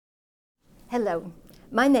Hello,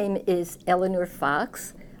 my name is Eleanor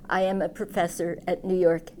Fox. I am a professor at New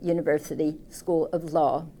York University School of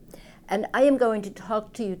Law, and I am going to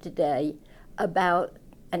talk to you today about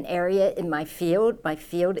an area in my field. My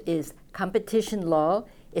field is competition law.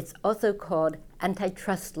 It's also called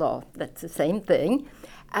antitrust law. That's the same thing.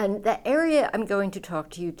 And the area I'm going to talk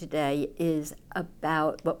to you today is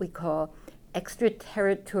about what we call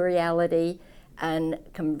extraterritoriality and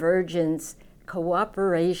convergence,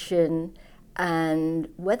 cooperation, and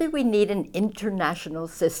whether we need an international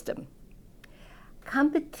system.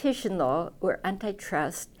 Competition law, or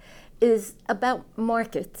antitrust, is about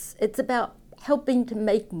markets. It's about helping to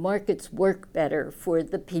make markets work better for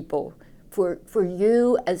the people, for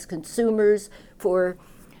you as consumers, for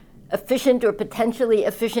efficient or potentially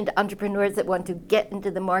efficient entrepreneurs that want to get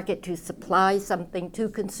into the market to supply something to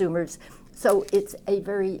consumers. So it's a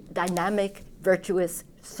very dynamic, virtuous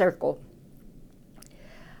circle.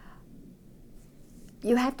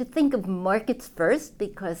 You have to think of markets first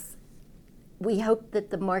because we hope that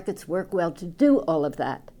the markets work well to do all of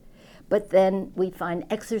that. But then we find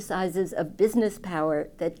exercises of business power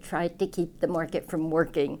that try to keep the market from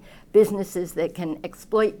working, businesses that can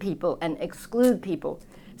exploit people and exclude people.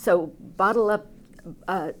 So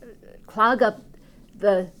clog up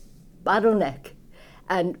the bottleneck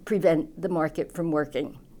and prevent the market from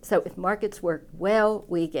working. So if markets work well,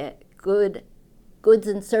 we get goods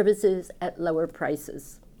and services at lower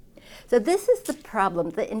prices. So this is the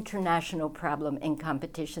problem, the international problem in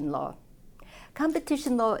competition law.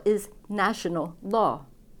 Competition law is national law.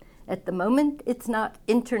 At the moment, it's not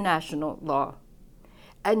international law.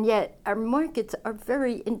 And yet, our markets are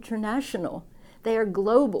very international. They are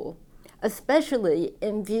global, especially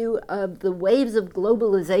in view of the waves of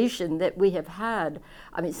globalization that we have had,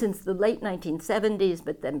 since the late 1970s,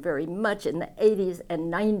 but then very much in the 80s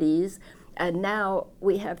and 90s. And now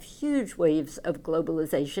we have huge waves of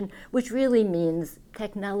globalization, which really means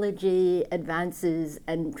technology advances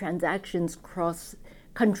and transactions cross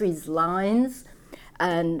countries' lines,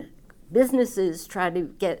 and businesses try to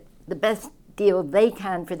get the best deal they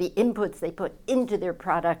can for the inputs they put into their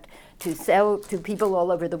product to sell to people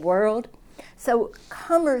all over the world. So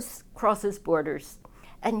commerce crosses borders,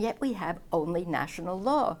 and yet we have only national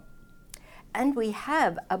law. And we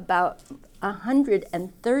have about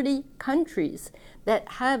 130 countries that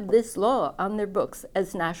have this law on their books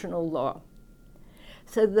as national law.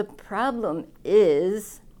 So the problem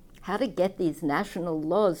is how to get these national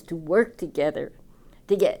laws to work together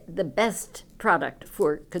to get the best product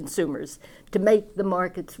for consumers, to make the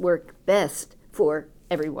markets work best for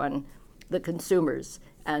everyone, the consumers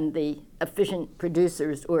and the efficient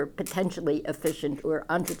producers or potentially efficient or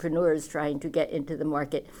entrepreneurs trying to get into the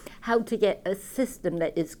market, how to get a system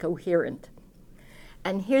that is coherent.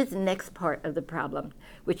 And here's the next part of the problem,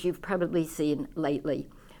 which you've probably seen lately.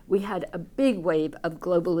 We had a big wave of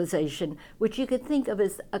globalization, which you could think of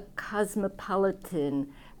as a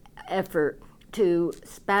cosmopolitan effort to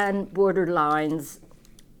span border lines.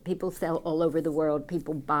 People sell all over the world.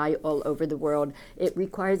 People buy all over the world. It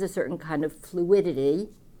requires a certain kind of fluidity.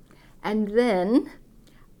 And then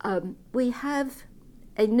we have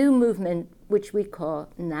a new movement which we call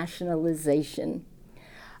nationalization.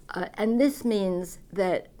 And this means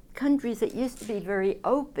that countries that used to be very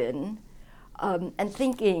open and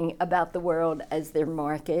thinking about the world as their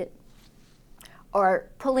market are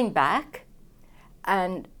pulling back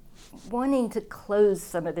and wanting to close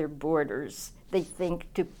some of their borders. They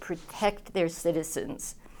think to protect their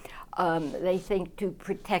citizens. They think to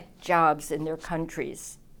protect jobs in their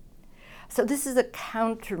countries. So this is a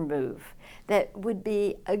counter move that would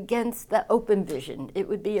be against the open vision. It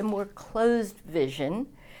would be a more closed vision.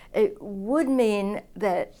 It would mean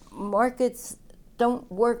that markets don't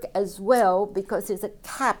work as well because there's a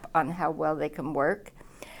cap on how well they can work.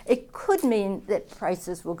 It could mean that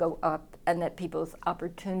prices will go up and that people's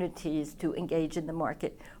opportunities to engage in the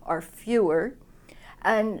market are fewer.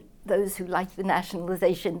 And those who like the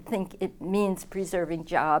nationalization think it means preserving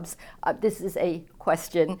jobs. This is a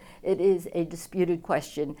question. It is a disputed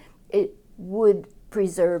question. It would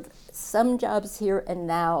preserve some jobs here and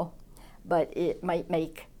now, but it might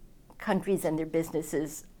make countries and their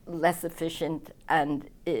businesses less efficient, and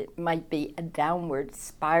it might be a downward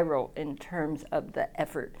spiral in terms of the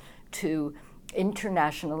effort to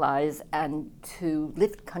internationalize and to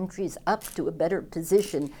lift countries up to a better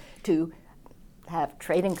position to have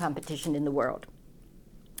trade and competition in the world.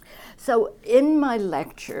 So in my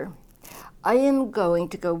lecture, I am going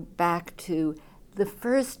to go back to the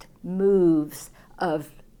first moves of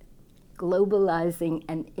globalizing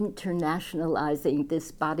and internationalizing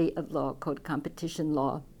this body of law called competition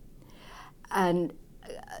law. And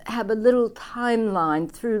have a little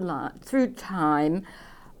timeline through time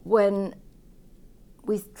when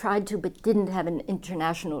we tried to but didn't have an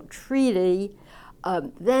international treaty.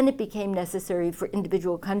 Then it became necessary for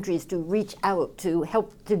individual countries to reach out to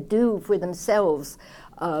help to do for themselves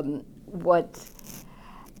what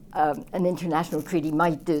an international treaty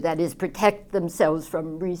might do, that is, protect themselves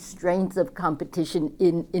from restraints of competition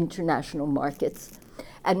in international markets.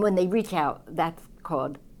 And when they reach out, that's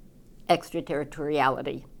called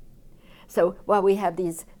extraterritoriality. So while we have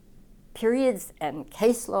these periods and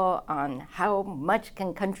case law on how much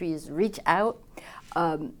can countries reach out,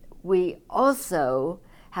 we also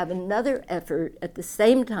have another effort at the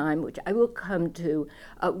same time, which I will come to,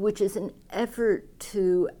 which is an effort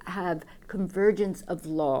to have convergence of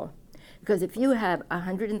law. Because if you have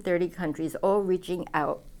 130 countries all reaching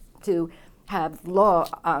out to have law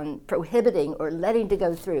on prohibiting or letting to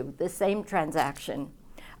go through the same transaction,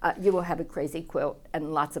 you will have a crazy quilt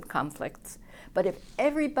and lots of conflicts. But if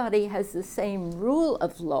everybody has the same rule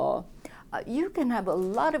of law, you can have a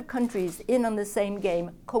lot of countries in on the same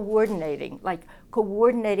game coordinating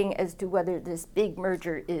as to whether this big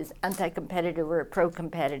merger is anti-competitive or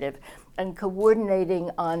pro-competitive, and coordinating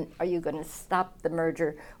on, are you going to stop the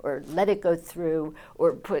merger or let it go through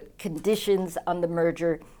or put conditions on the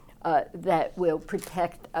merger that will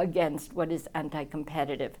protect against what is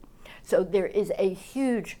anti-competitive. So there is a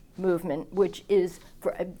huge movement which is to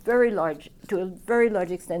a very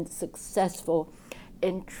large extent successful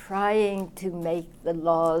in trying to make the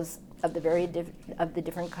laws of the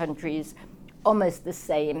different countries almost the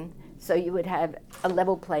same, so you would have a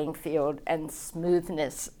level playing field and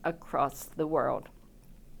smoothness across the world.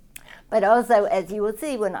 But also, as you will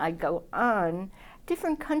see when I go on,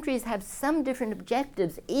 different countries have some different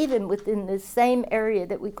objectives, even within the same area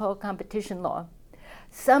that we call competition law.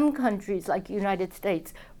 Some countries, like the United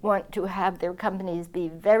States, want to have their companies be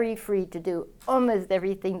very free to do almost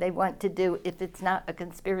everything they want to do if it's not a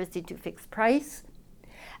conspiracy to fix price.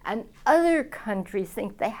 And other countries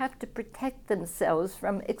think they have to protect themselves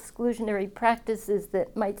from exclusionary practices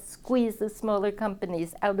that might squeeze the smaller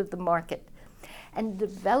companies out of the market. And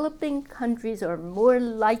developing countries are more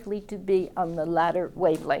likely to be on the latter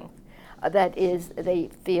wavelength. That is, they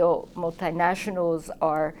feel multinationals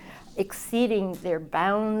are exceeding their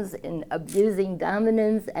bounds in abusing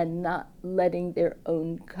dominance and not letting their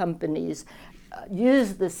own companies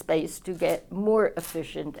use the space to get more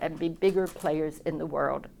efficient and be bigger players in the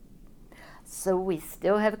world. So we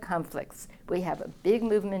still have conflicts. We have a big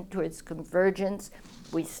movement towards convergence.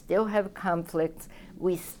 We still have conflicts.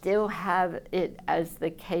 We still have it as the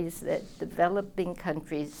case that developing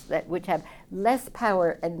countries which have less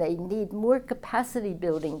power and they need more capacity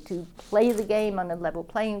building to play the game on a level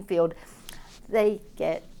playing field, they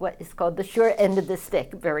get what is called the short end of the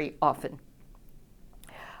stick very often.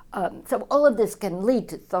 So all of this can lead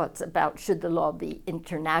to thoughts about, should the law be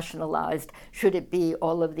internationalized? Should it be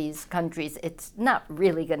all of these countries? It's not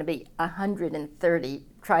really going to be 130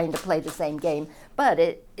 trying to play the same game, but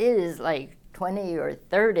it is like 20 or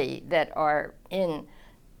 30 that are in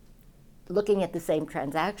looking at the same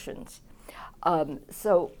transactions.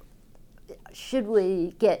 So should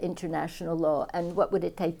we get international law, and what would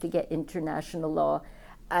it take to get international law?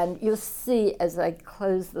 And you'll see as I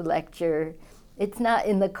close the lecture, it's not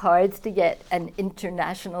in the cards to get an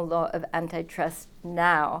international law of antitrust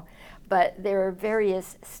now, but there are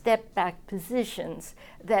various step-back positions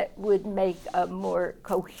that would make a more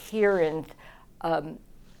coherent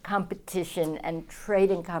competition and trade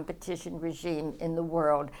and competition regime in the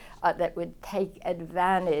world that would take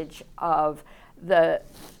advantage of the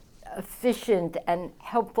efficient and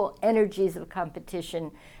helpful energies of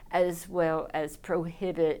competition, as well as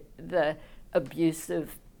prohibit the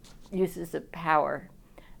abusive uses of power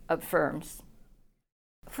of firms.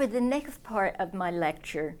 For the next part of my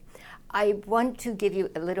lecture, I want to give you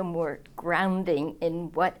a little more grounding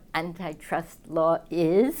in what antitrust law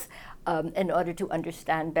is in order to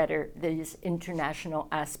understand better these international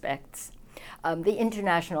aspects. The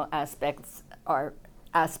international aspects are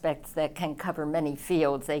aspects that can cover many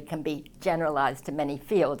fields. They can be generalized to many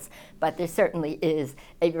fields, but there certainly is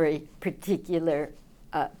a very particularity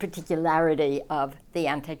of the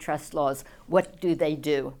antitrust laws. What do they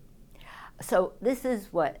do? So this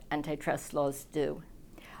is what antitrust laws do.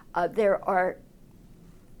 There are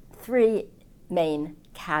three main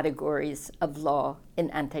categories of law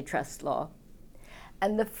in antitrust law.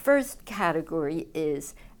 And the first category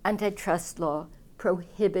is antitrust law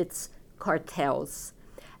prohibits cartels.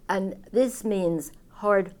 And this means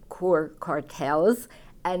hardcore cartels,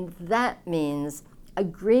 and that means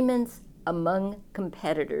agreements among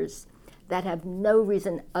competitors that have no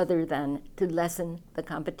reason other than to lessen the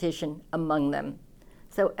competition among them.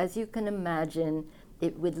 So as you can imagine,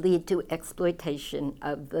 it would lead to exploitation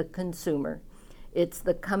of the consumer. It's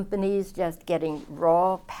the companies just getting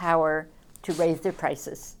raw power to raise their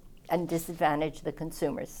prices and disadvantage the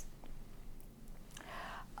consumers.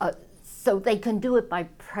 So they can do it by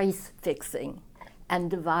price fixing and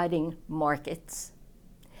dividing markets.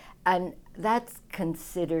 And that's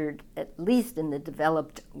considered, at least in the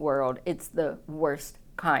developed world, it's the worst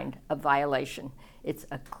kind of violation. It's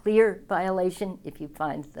a clear violation if you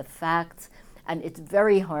find the facts, and it's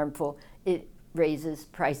very harmful. It raises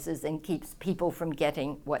prices and keeps people from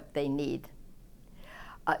getting what they need.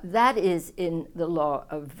 That is in the law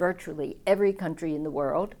of virtually every country in the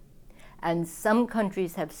world, and some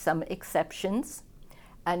countries have some exceptions.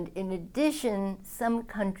 And in addition, some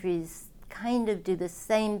countries kind of do the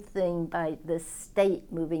same thing by the state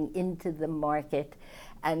moving into the market,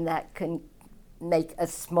 and that can make a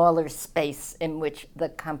smaller space in which the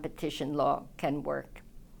competition law can work.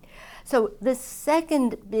 So the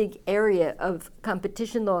second big area of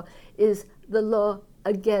competition law is the law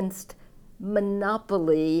against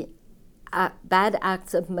monopoly, bad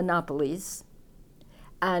acts of monopolies,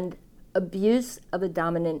 and abuse of a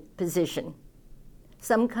dominant position.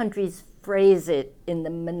 Some countries phrase it in the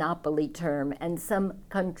monopoly term, and some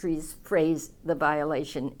countries phrase the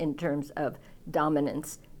violation in terms of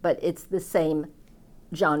dominance, but it's the same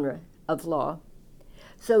genre of law.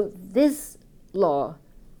 So this law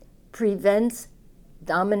prevents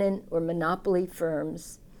dominant or monopoly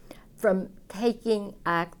firms from taking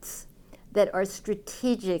acts that are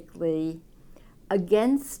strategically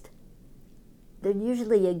against, they're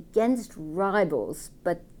usually against rivals,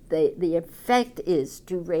 but the effect is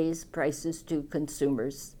to raise prices to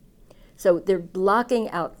consumers. So they're blocking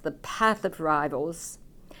out the path of rivals,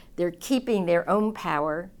 they're keeping their own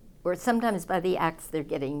power, or sometimes by the acts they're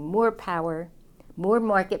getting more power, more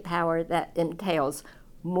market power that entails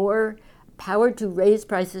more power to raise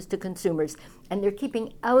prices to consumers, and they're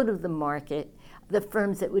keeping out of the market the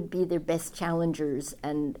firms that would be their best challengers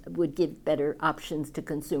and would give better options to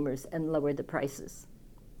consumers and lower the prices.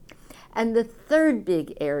 And the third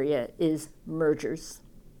big area is mergers.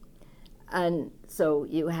 And so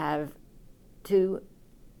you have two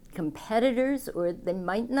competitors, or they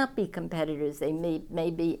might not be competitors. They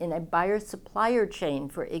may be in a buyer-supplier chain,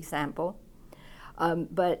 for example.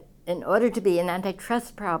 But in order to be an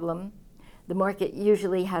antitrust problem, the market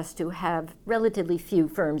usually has to have relatively few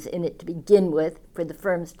firms in it to begin with for the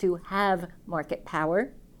firms to have market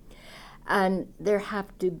power. And there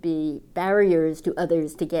have to be barriers to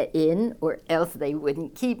others to get in, or else they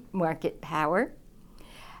wouldn't keep market power.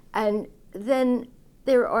 And then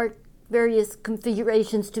there are various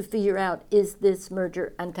configurations to figure out, is this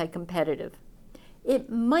merger anti-competitive? It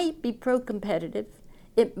might be pro-competitive,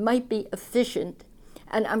 it might be efficient,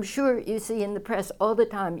 and I'm sure you see in the press all the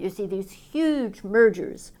time, you see these huge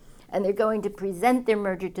mergers, and they're going to present their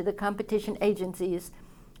merger to the competition agencies,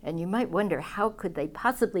 and you might wonder how could they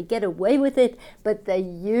possibly get away with it, but they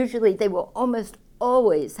will almost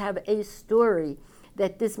always have a story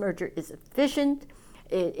that this merger is efficient,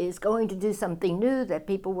 it is going to do something new that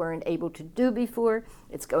people weren't able to do before,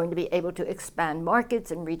 it's going to be able to expand markets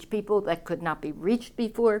and reach people that could not be reached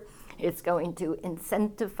before, it's going to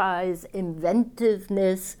incentivize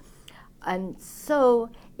inventiveness. And so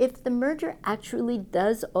if the merger actually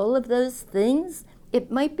does all of those things, it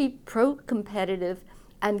might be pro-competitive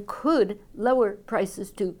and could lower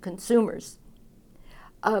prices to consumers.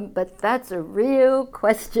 But that's a real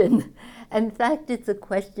question. In fact, it's a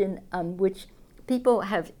question on which people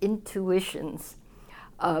have intuitions,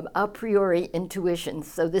 a priori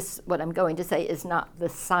intuitions. So this, what I'm going to say, is not the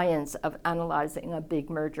science of analyzing a big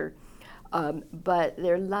merger. But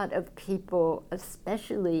there are a lot of people,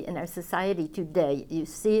 especially in our society today, you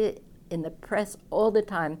see it in the press all the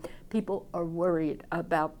time, people are worried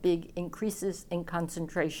about big increases in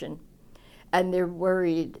concentration. And they're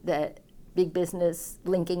worried that big business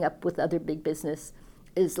linking up with other big business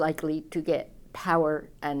is likely to get power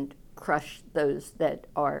and crush those that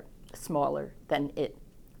are smaller than it.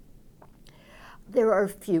 There are a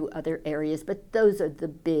few other areas, but those are the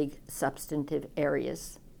big substantive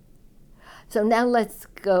areas. So now let's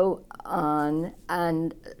go on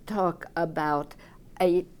and talk about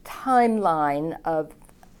a timeline of,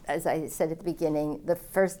 as I said at the beginning, the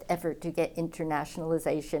first effort to get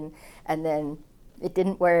internationalization, and then it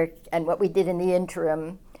didn't work, and what we did in the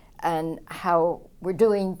interim, and how we're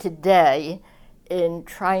doing today in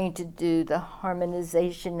trying to do the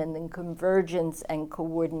harmonization and then convergence and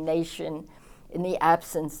coordination in the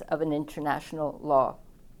absence of an international law.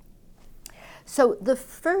 So the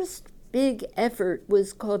first big effort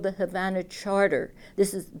was called the Havana Charter.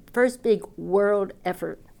 This is the first big world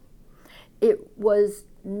effort. It was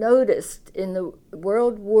noticed in the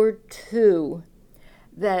World War II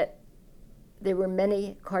that there were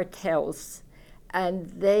many cartels, and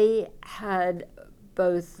they had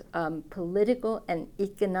both political and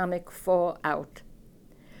economic fallout.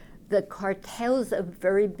 The cartels of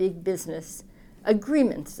very big business,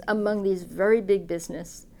 agreements among these very big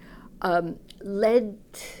business, led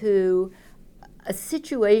to a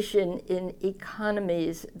situation in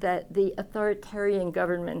economies that the authoritarian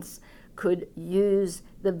governments could use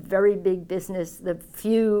the very big business, the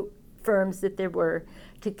few firms that there were,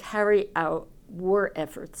 to carry out war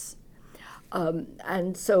efforts.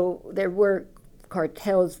 And so there were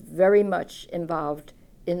cartels very much involved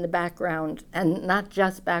in the background, and not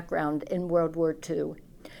just background, in World War II.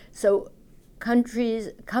 So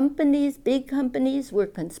companies, big companies, were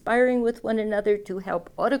conspiring with one another to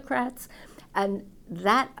help autocrats, and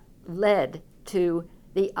that led to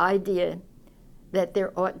the idea that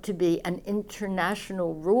there ought to be an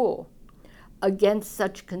international rule against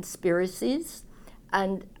such conspiracies,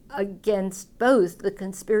 and against both the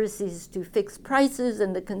conspiracies to fix prices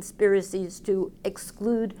and the conspiracies to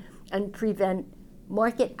exclude and prevent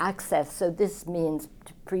market access. So this means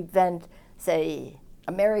to prevent, say,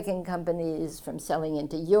 American companies from selling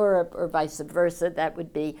into Europe, or vice versa. That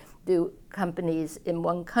would be, do companies in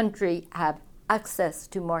one country have access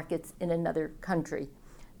to markets in another country?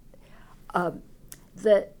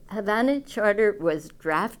 The Havana Charter was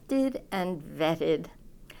drafted and vetted,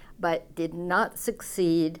 but did not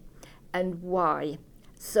succeed. And why?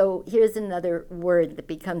 So here's another word that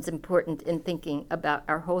becomes important in thinking about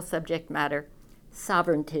our whole subject matter: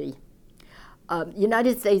 sovereignty.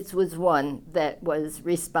 United States was one that was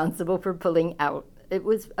responsible for pulling out. It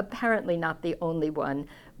was apparently not the only one,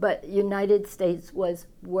 but United States was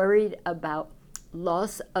worried about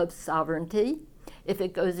loss of sovereignty if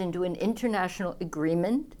it goes into an international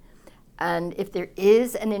agreement. And if there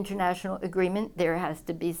is an international agreement, there has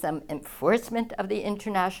to be some enforcement of the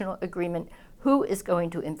international agreement. Who is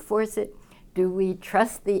going to enforce it? Do we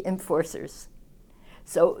trust the enforcers?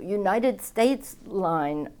 So United States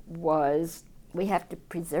line was, we have to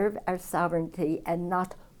preserve our sovereignty and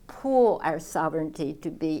not pool our sovereignty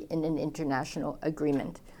to be in an international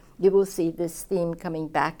agreement. You will see this theme coming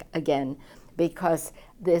back again, because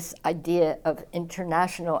this idea of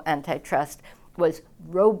international antitrust was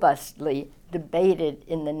robustly debated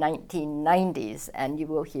in the 1990s, and you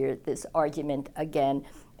will hear this argument again.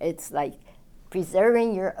 It's like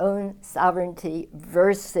preserving your own sovereignty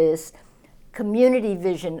versus community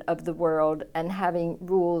vision of the world and having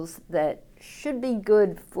rules that should be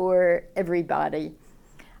good for everybody.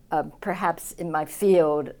 Perhaps in my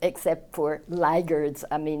field, except for laggards.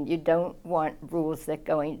 I mean, you don't want rules that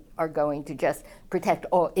are going to just protect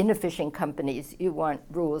all inefficient companies. You want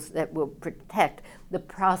rules that will protect the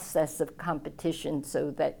process of competition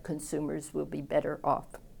so that consumers will be better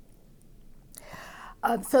off.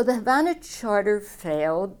 So the Havana Charter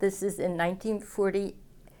failed. This is in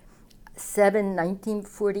 1947,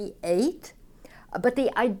 1948. But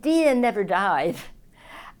the idea never died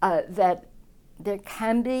that there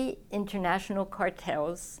can be international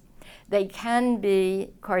cartels. They can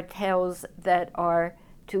be cartels that are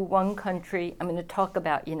to one country. I'm going to talk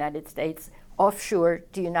about United States, offshore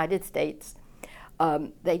to United States.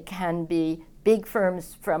 They can be big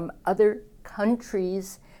firms from other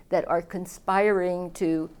countries that are conspiring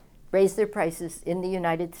to raise their prices in the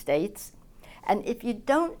United States. And if you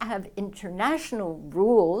don't have international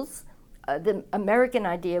rules, the American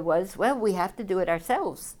idea was, well, we have to do it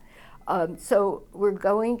ourselves. So we're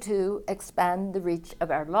going to expand the reach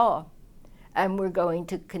of our law, and we're going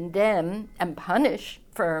to condemn and punish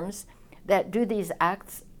firms that do these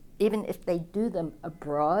acts, even if they do them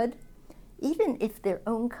abroad, even if their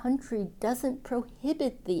own country doesn't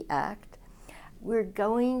prohibit the act. We're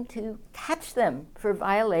going to catch them for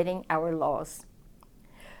violating our laws.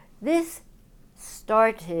 This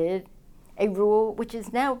started a rule which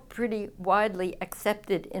is now pretty widely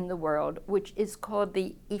accepted in the world, which is called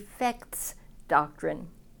the effects doctrine.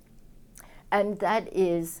 And that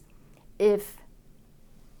is, if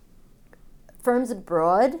firms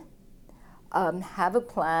abroad have a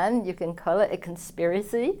plan, you can call it a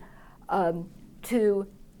conspiracy, to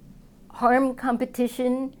harm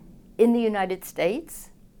competition in the United States,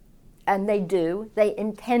 and they do, they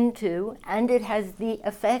intend to, and it has the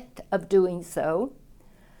effect of doing so,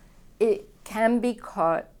 it can be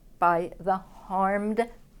caught by the harmed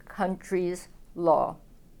country's law.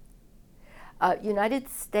 United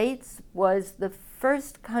States was the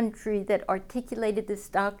first country that articulated this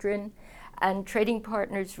doctrine, and trading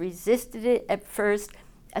partners resisted it at first,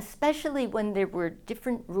 especially when there were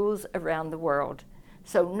different rules around the world.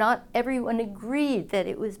 So not everyone agreed that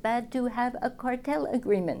it was bad to have a cartel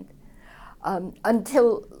agreement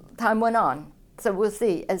until time went on. So we'll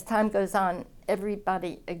see, as time goes on,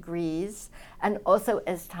 everybody agrees, and also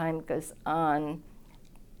as time goes on,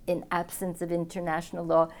 in absence of international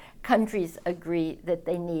law, countries agree that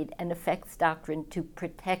they need an effects doctrine to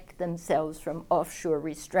protect themselves from offshore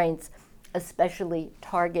restraints, especially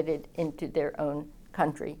targeted into their own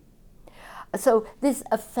country. So this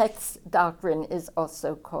effects doctrine is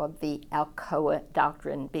also called the Alcoa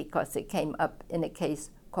doctrine because it came up in a case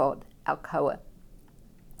called Alcoa.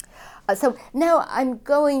 So now I'm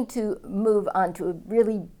going to move on to a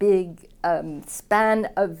really big span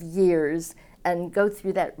of years and go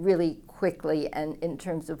through that really quickly, and in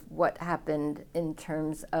terms of what happened in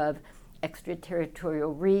terms of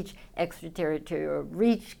extraterritorial reach. Extraterritorial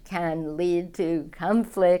reach can lead to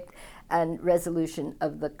conflict and resolution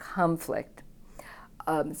of the conflict.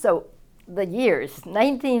 So the years,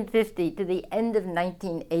 1950 to the end of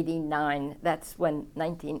 1989, that's when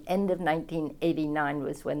end of 1989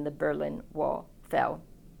 was when the Berlin Wall fell.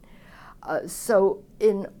 So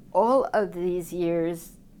in all of these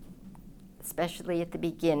years, especially at the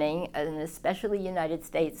beginning, and especially the United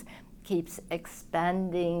States, keeps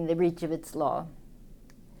expanding the reach of its law.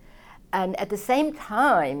 And at the same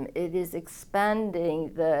time, it is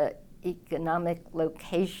expanding the economic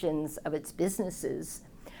locations of its businesses.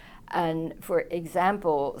 And for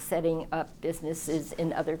example, setting up businesses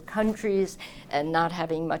in other countries and not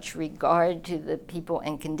having much regard to the people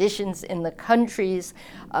and conditions in the countries,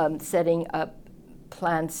 setting up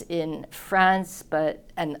plants in France,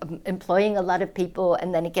 and employing a lot of people,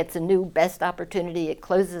 and then it gets a new best opportunity, it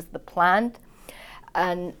closes the plant.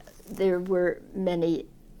 And there were many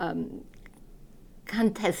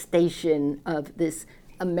contestation of this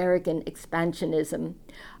American expansionism.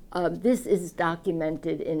 This is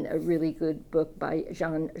documented in a really good book by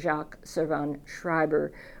Jean-Jacques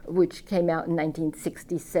Servan-Schreiber, which came out in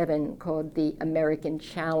 1967, called The American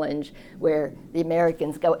Challenge, where the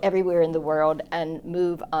Americans go everywhere in the world and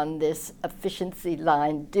move on this efficiency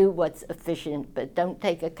line, do what's efficient, but don't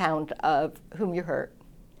take account of whom you hurt.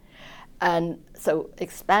 And so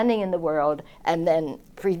expanding in the world and then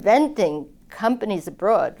preventing companies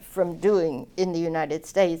abroad from doing in the United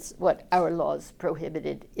States what our laws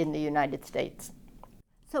prohibited in the United States.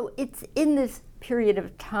 So it's in this period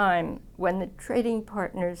of time when the trading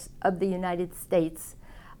partners of the United States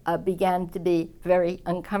began to be very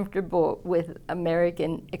uncomfortable with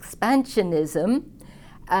American expansionism,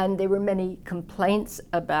 and there were many complaints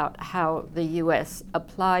about how the U.S.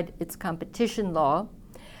 applied its competition law.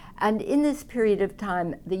 And in this period of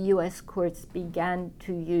time, the U.S. courts began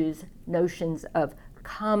to use notions of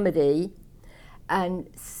comity and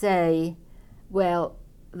say, well,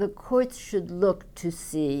 the courts should look to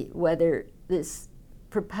see whether this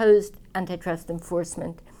proposed antitrust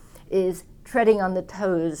enforcement is treading on the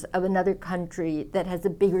toes of another country that has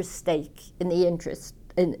a bigger stake in the interest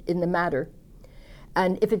in the matter,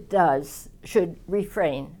 and if it does, should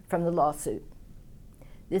refrain from the lawsuit.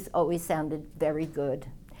 This always sounded very good.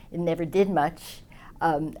 It never did much,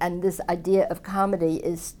 and this idea of comity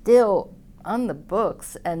is still on the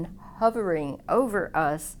books and hovering over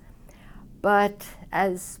us. But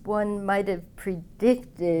as one might have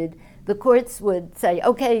predicted, the courts would say,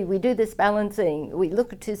 okay, we do this balancing. We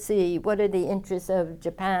look to see what are the interests of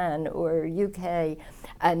Japan or UK,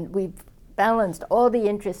 and we've balanced all the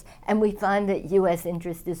interests, and we find that US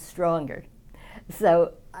interest is stronger.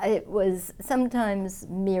 So it was sometimes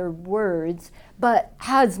mere words, but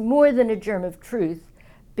has more than a germ of truth,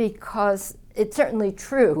 because it's certainly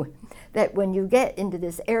true that when you get into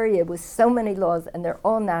this area with so many laws and they're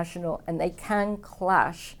all national and they can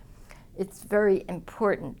clash, it's very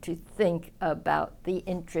important to think about the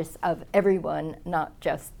interests of everyone, not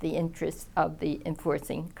just the interests of the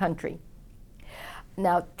enforcing country.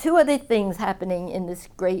 Now, two other things happening in this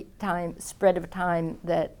great spread of time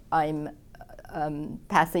that I'm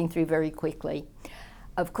passing through very quickly.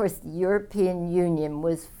 Of course, the European Union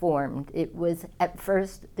was formed. It was at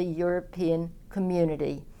first the European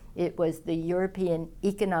Community. It was the European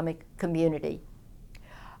Economic Community.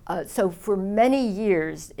 So for many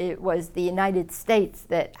years, it was the United States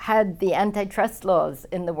that had the antitrust laws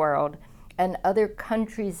in the world, and other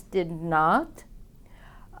countries did not.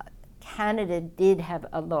 Canada did have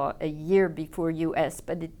a law a year before US,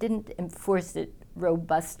 but it didn't enforce it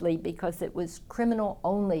robustly because it was criminal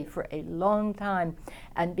only for a long time,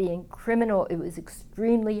 and being criminal, it was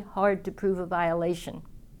extremely hard to prove a violation.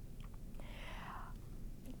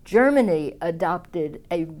 Germany adopted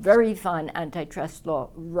a very fine antitrust law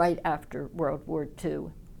right after World War II.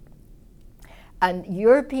 And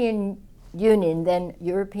European Union, then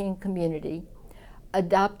European Community,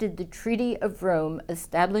 adopted the Treaty of Rome,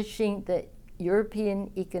 establishing the European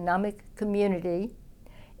Economic Community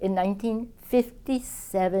in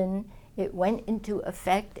 1957. It went into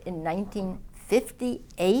effect in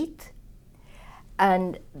 1958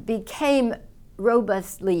 and became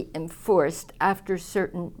robustly enforced after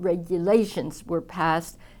certain regulations were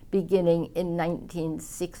passed beginning in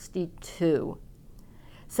 1962.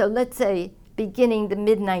 So let's say beginning the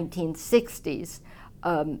mid-1960s,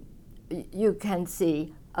 you can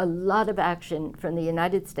see a lot of action from the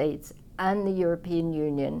United States and the European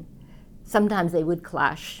Union. Sometimes they would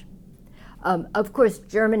clash. Of course,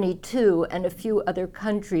 Germany too, and a few other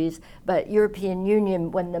countries, but European Union,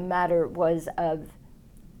 when the matter was of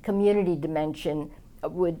community dimension,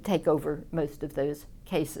 would take over most of those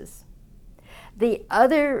cases. The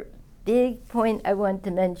other big point I want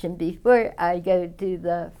to mention before I go to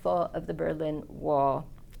the fall of the Berlin Wall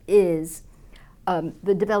is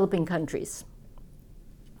the developing countries.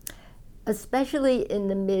 Especially in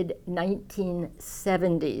the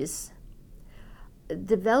mid-1970s,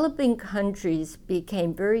 developing countries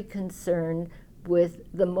became very concerned with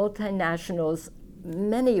the multinationals,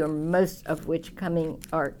 many or most of which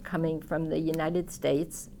are coming from the United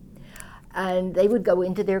States, and they would go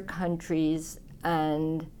into their countries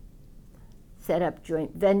and set up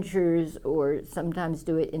joint ventures or sometimes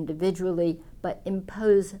do it individually, but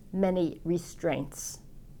impose many restraints.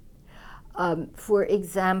 For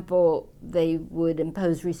example, they would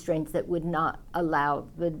impose restraints that would not allow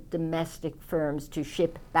the domestic firms to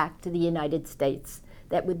ship back to the United States,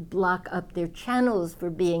 that would block up their channels for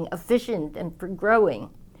being efficient and for growing.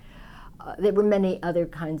 There were many other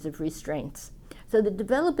kinds of restraints. So the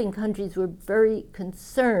developing countries were very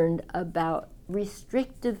concerned about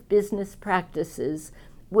restrictive business practices,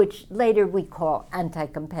 which later we call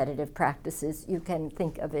anti-competitive practices. You can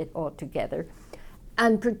think of it all together.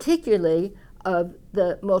 And particularly of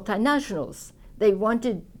the multinationals. They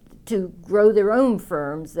wanted to grow their own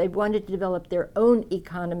firms, they wanted to develop their own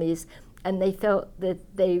economies, and they felt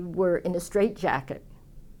that they were in a straitjacket.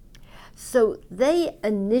 So they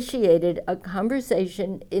initiated a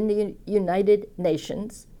conversation in the United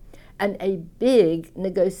Nations and a big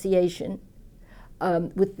negotiation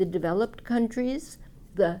with the developed countries,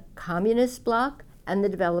 the communist bloc, and the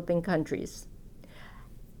developing countries.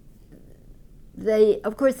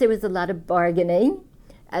 Of course, there was a lot of bargaining,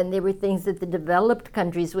 and there were things that the developed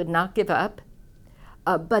countries would not give up,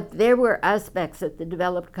 but there were aspects that the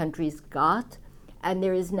developed countries got, and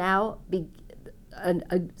there is now a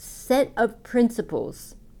set of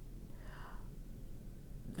principles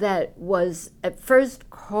that was at first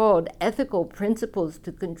called ethical principles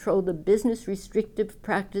to control the business restrictive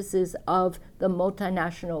practices of the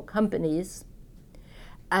multinational companies.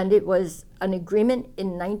 And it was an agreement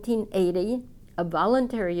in 1980, a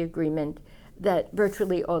voluntary agreement that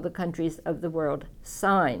virtually all the countries of the world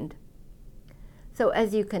signed. So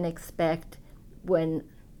as you can expect,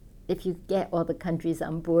 if you get all the countries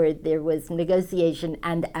on board, there was negotiation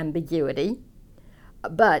and ambiguity.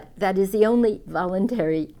 But that is the only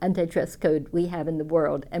voluntary antitrust code we have in the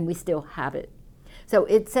world, and we still have it. So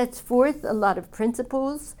it sets forth a lot of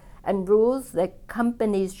principles and rules that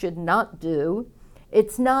companies should not do.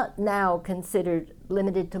 It's not now considered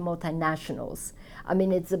limited to multinationals. I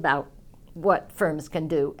mean, it's about what firms can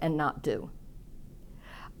do and not do.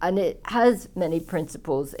 And it has many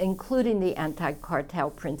principles, including the anti-cartel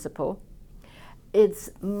principle. It's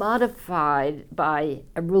modified by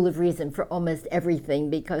a rule of reason for almost everything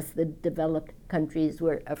because the developed countries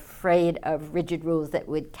were afraid of rigid rules that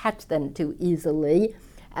would catch them too easily.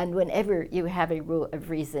 And whenever you have a rule of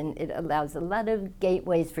reason, it allows a lot of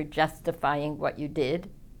gateways for justifying what you did.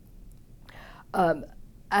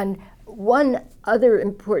 And one other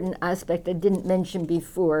important aspect I didn't mention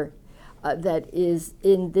before that is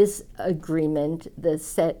in this agreement, the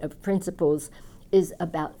set of principles, is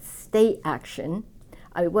about state action.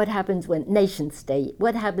 What happens when nation state?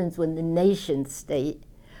 What happens when the nation state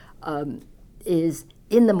is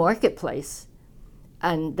in the marketplace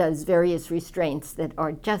and does various restraints that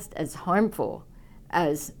are just as harmful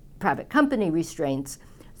as private company restraints?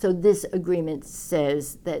 So this agreement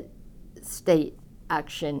says that state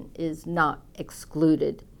action is not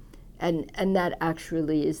excluded. And that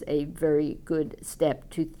actually is a very good step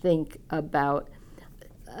to think about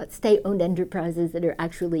state-owned enterprises that are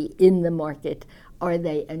actually in the market. Are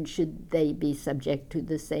they and should they be subject to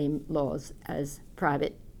the same laws as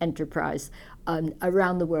private enterprise?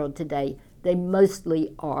 Around the world today, they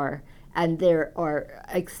mostly are. And there are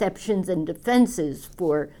exceptions and defenses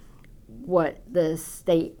for what the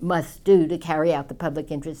state must do to carry out the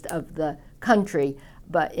public interest of the country,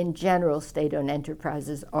 but in general, state-owned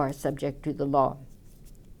enterprises are subject to the law.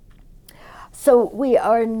 So we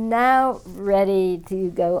are now ready to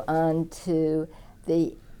go on to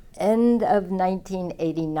the end of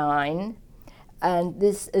 1989, and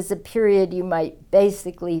this is a period you might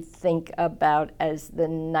basically think about as the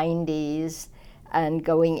 90s and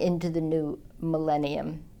going into the new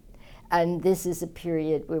millennium. And this is a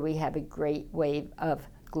period where we have a great wave of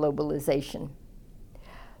globalization.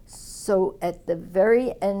 So at the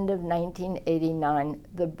very end of 1989,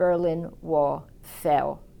 the Berlin Wall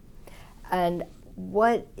fell. And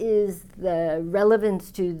what is the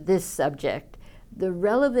relevance to this subject? The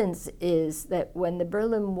relevance is that when the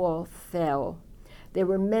Berlin Wall fell, there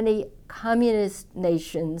were many communist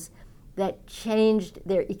nations that changed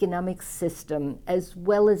their economic system as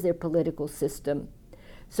well as their political system.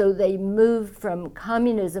 So they moved from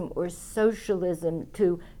communism or socialism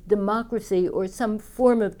to democracy or some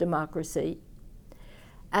form of democracy.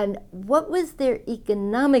 And what was their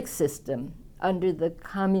economic system under the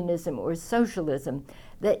communism or socialism?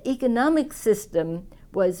 The economic system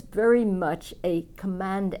was very much a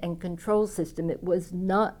command and control system. It was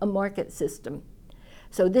not a market system.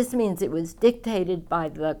 So this means it was dictated by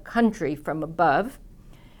the country from above,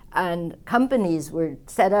 and companies were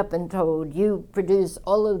set up and told, you produce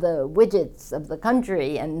all of the widgets of the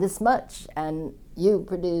country and this much, and you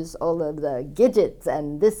produce all of the gadgets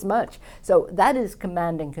and this much. So that is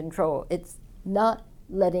command and control. It's not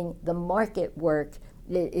letting the market work.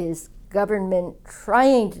 It is government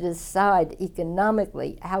trying to decide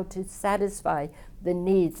economically how to satisfy the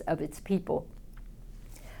needs of its people.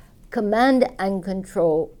 Command and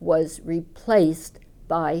control was replaced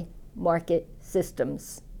by market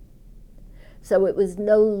systems. So it was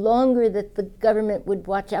no longer that the government would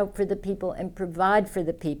watch out for the people and provide for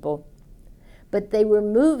the people, but they were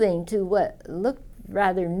moving to what looked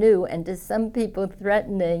rather new and to some people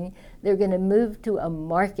threatening. They're going to move to a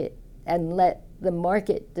market and let the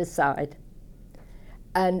market decide.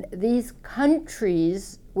 And these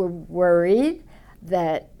countries were worried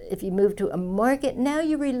that if you move to a market, now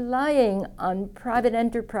you're relying on private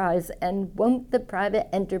enterprise, and won't the private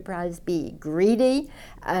enterprise be greedy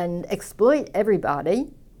and exploit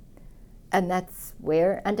everybody? And that's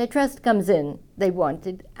where antitrust comes in. They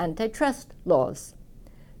wanted antitrust laws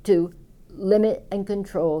to limit and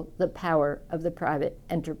control the power of the private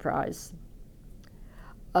enterprise.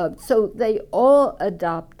 So they all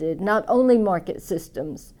adopted not only market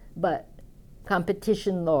systems, but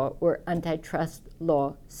competition law or antitrust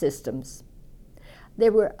law systems.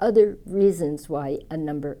 There were other reasons why a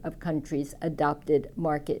number of countries adopted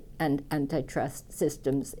market and antitrust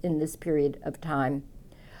systems in this period of time.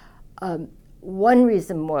 One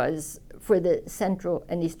reason was for the Central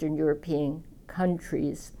and Eastern European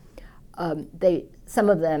countries. Some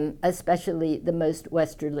of them, especially the most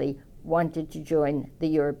westerly, wanted to join the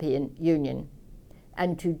European Union.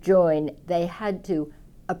 And to join, they had to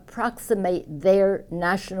approximate their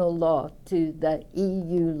national law to the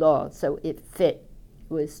EU law, so it fit.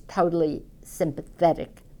 It was totally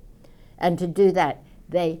sympathetic. And to do that,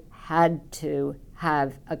 they had to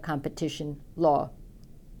have a competition law.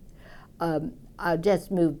 I'll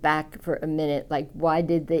just move back for a minute. Like, why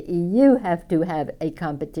did the EU have to have a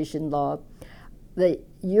competition law? The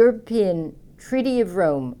European Treaty of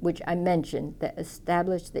Rome, which I mentioned, that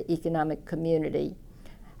established the economic community,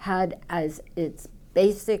 had as its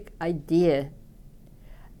basic idea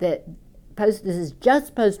that this is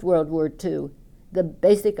just post-World War II, the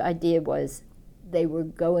basic idea was they were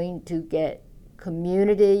going to get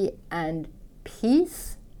community and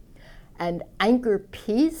peace and anchor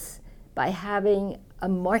peace by having a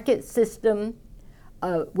market system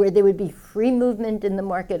where there would be free movement in the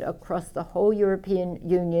market across the whole European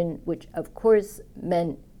Union, which of course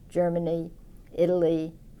meant Germany,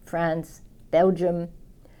 Italy, France, Belgium.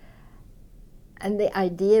 And the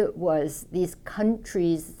idea was these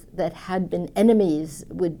countries that had been enemies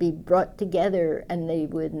would be brought together, and they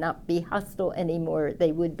would not be hostile anymore.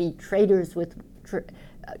 They would be traders with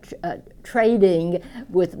trading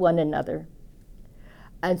with one another.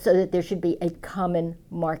 And so that there should be a common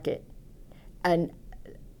market. And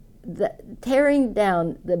tearing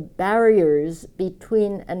down the barriers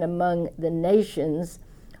between and among the nations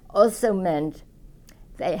also meant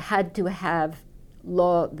they had to have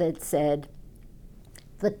law that said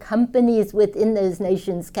the companies within those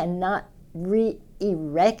nations cannot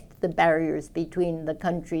re-erect the barriers between the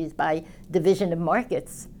countries by division of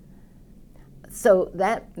markets. So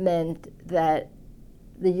that meant that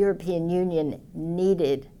the European Union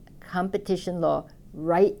needed competition law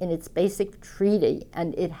right in its basic treaty,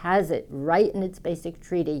 and it has it right in its basic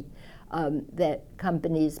treaty, that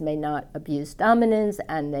companies may not abuse dominance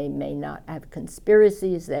and they may not have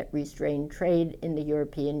conspiracies that restrain trade in the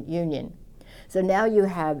European Union. So now you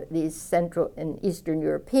have these Central and Eastern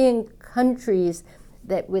European countries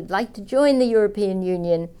that would like to join the European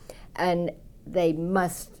Union, and they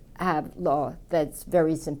must have law that's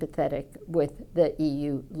very sympathetic with the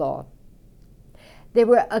EU law. There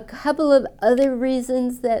were a couple of other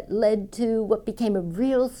reasons that led to what became a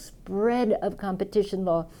real spread of competition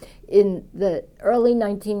law in the early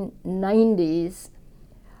 1990s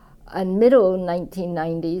and middle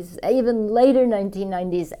 1990s, even later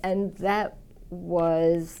 1990s, and that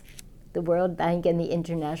was the World Bank and the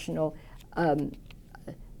International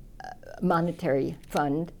Monetary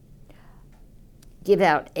Fund give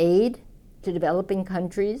out aid to developing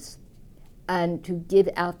countries. And to give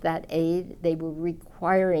out that aid, they were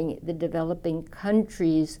requiring the developing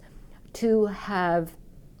countries to have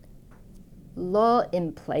law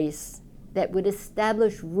in place that would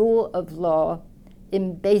establish rule of law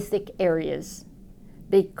in basic areas,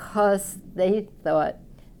 because they thought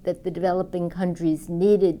that the developing countries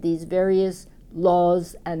needed these various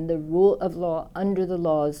laws and the rule of law under the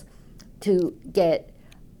laws to get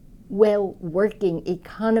well-working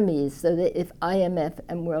economies, so that if IMF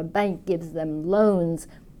and World Bank gives them loans,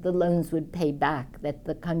 the loans would pay back, that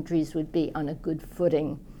the countries would be on a good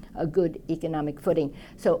footing, a good economic footing.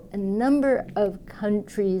 So a number of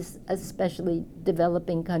countries, especially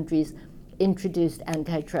developing countries, introduced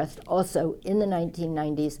antitrust also in the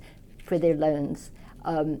 1990s for their loans.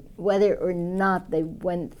 Whether or not they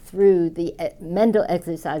went through the mental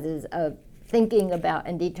exercises of thinking about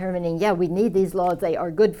and determining, yeah, we need these laws, they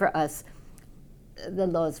are good for us, the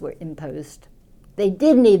laws were imposed. They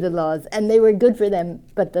did need the laws, and they were good for them,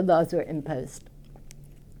 but the laws were imposed.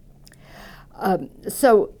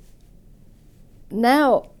 So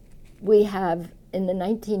now we have, in the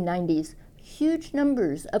 1990s, huge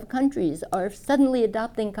numbers of countries are suddenly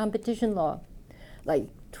adopting competition law. Like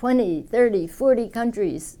 20, 30, 40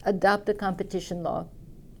 countries adopt a competition law.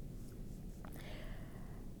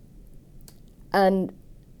 And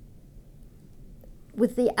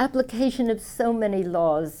with the application of so many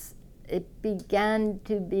laws, it began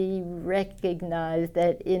to be recognized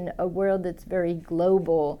that in a world that's very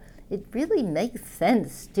global, it really makes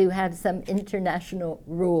sense to have some international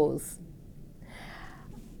rules.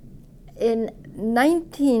 In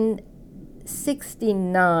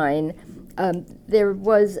 1969, there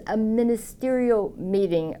was a ministerial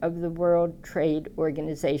meeting of the World Trade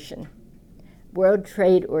Organization. World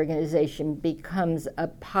Trade Organization becomes a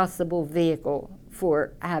possible vehicle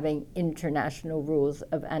for having international rules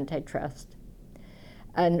of antitrust.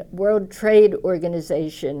 And World Trade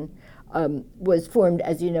Organization was formed,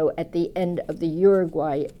 as you know, at the end of the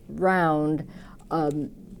Uruguay round,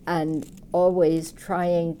 and always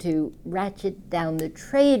trying to ratchet down the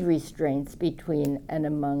trade restraints between and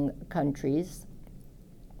among countries.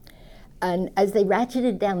 And as they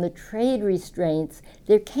ratcheted down the trade restraints,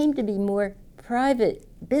 there came to be more private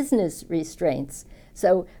business restraints.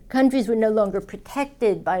 So countries were no longer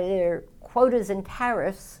protected by their quotas and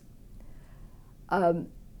tariffs. And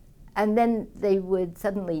then they would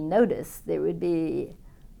suddenly notice there would be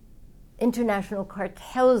international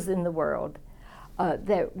cartels in the world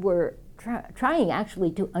that were trying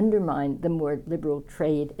actually to undermine the more liberal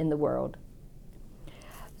trade in the world.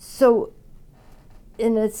 So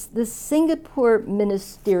in the Singapore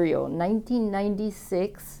Ministerial,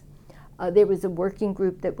 1996, there was a working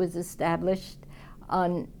group that was established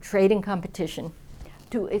on trade and competition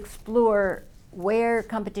to explore where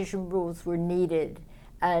competition rules were needed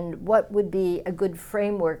and what would be a good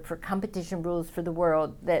framework for competition rules for the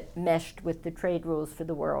world that meshed with the trade rules for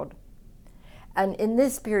the world. And in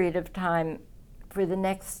this period of time, for the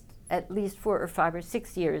next at least 4 or 5 or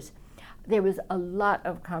 6 years, there was a lot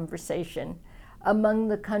of conversation among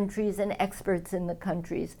the countries and experts in the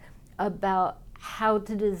countries about how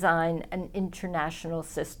to design an international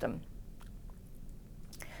system.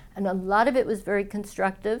 And a lot of it was very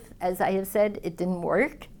constructive. As I have said, it didn't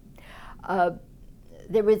work.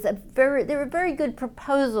 There were very good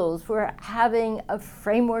proposals for having a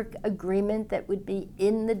framework agreement that would be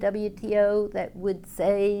in the WTO that would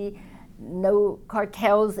say no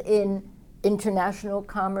cartels in international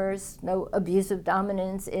commerce, no abuse of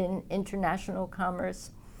dominance in international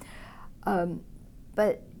commerce.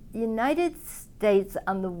 But United States,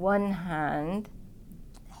 on the one hand,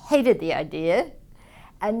 hated the idea,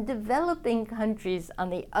 and developing countries, on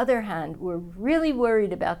the other hand, were really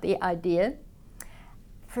worried about the idea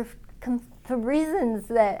for for reasons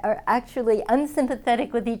that are actually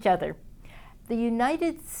unsympathetic with each other. The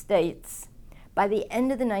United States, by the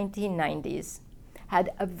end of the 1990s,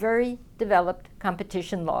 had a very developed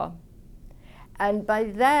competition law. And by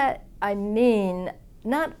that, I mean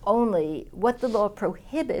not only what the law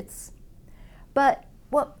prohibits, but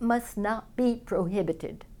what must not be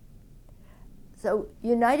prohibited. So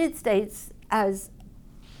United States has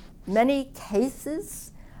many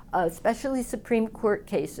cases, especially Supreme Court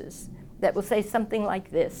cases, that will say something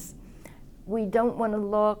like this: we don't want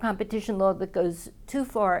a competition law that goes too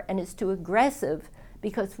far and is too aggressive,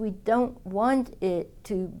 because we don't want it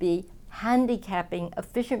to be handicapping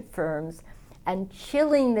efficient firms and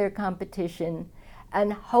chilling their competition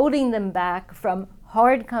and holding them back from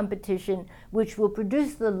hard competition, which will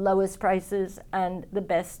produce the lowest prices and the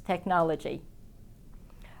best technology.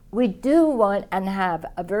 We do want and have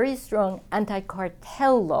a very strong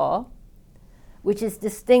anti-cartel law, which is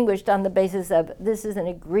distinguished on the basis of this is an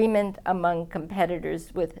agreement among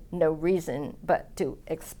competitors with no reason but to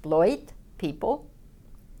exploit people.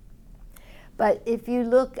 But if you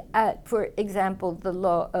look at, for example, the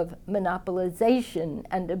law of monopolization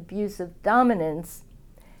and abuse of dominance,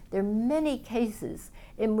 there are many cases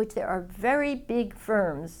in which there are very big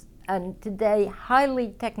firms, and today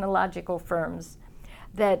highly technological firms,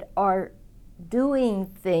 that are doing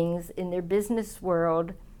things in their business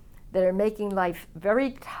world that are making life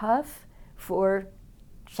very tough for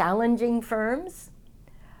challenging firms,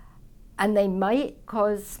 and they might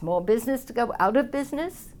cause small business to go out of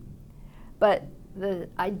business. But the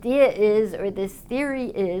idea is, or this theory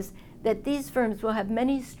is, that these firms will have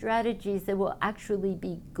many strategies that will actually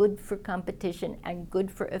be good for competition and good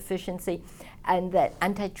for efficiency, and that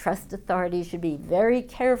antitrust authorities should be very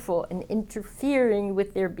careful in interfering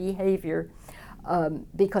with their behavior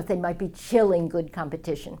because they might be chilling good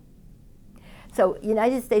competition. So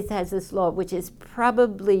United States has this law which is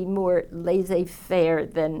probably more laissez-faire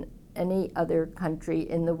than any other country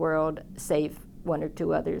in the world, save one or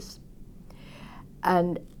two others,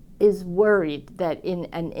 and is worried that in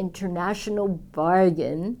an international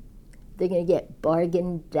bargain, they're going to get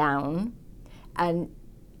bargained down, and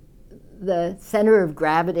the center of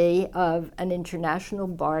gravity of an international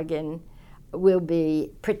bargain will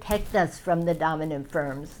be protect us from the dominant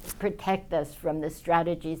firms, protect us from the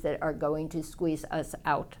strategies that are going to squeeze us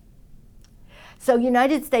out. So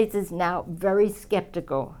United States is now very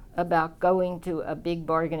skeptical about going to a big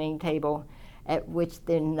bargaining table at which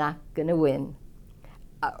they're not going to win.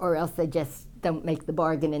 Or else they just don't make the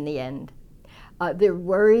bargain in the end. They're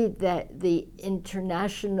worried that the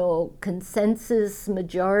international consensus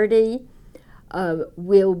majority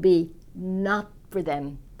will be not for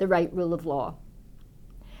them the right rule of law.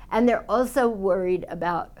 And they're also worried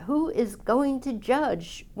about who is going to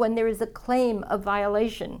judge when there is a claim of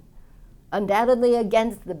violation, undoubtedly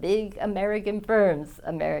against the big American firms,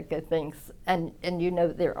 America thinks. And you know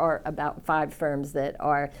there are about 5 firms that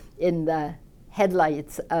are in the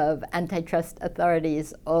headlights of antitrust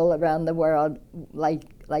authorities all around the world,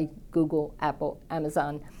 like Google, Apple,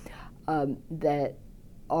 Amazon, that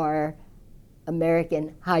are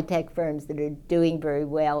American high-tech firms that are doing very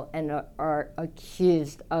well and are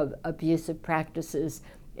accused of abusive practices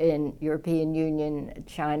in European Union,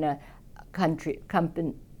 China,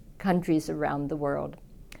 countries around the world.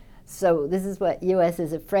 So this is what U.S.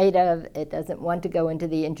 is afraid of. It doesn't want to go into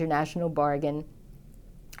the international bargain.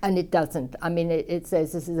 And it doesn't. I mean, it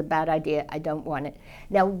says this is a bad idea. I don't want it.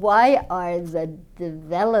 Now, why are the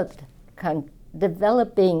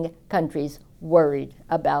developing countries worried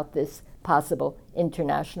about this possible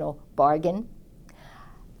international bargain?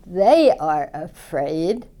 They are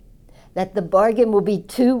afraid that the bargain will be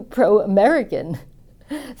too pro-American.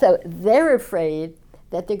 So they're afraid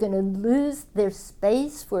that they're going to lose their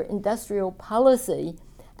space for industrial policy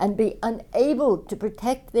and be unable to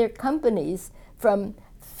protect their companies from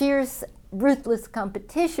fierce, ruthless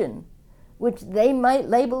competition, which they might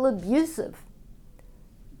label abusive,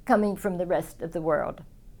 coming from the rest of the world.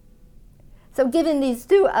 So given these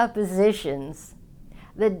two oppositions,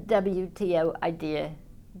 the WTO idea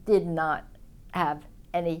did not have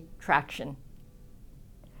any traction.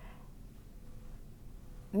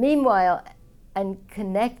 Meanwhile, and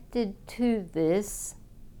connected to this,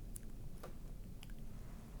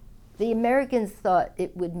 the Americans thought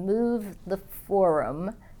it would move the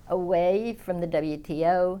forum away from the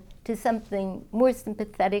WTO to something more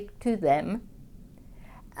sympathetic to them.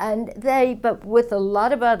 And they, but with a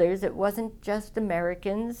lot of others, it wasn't just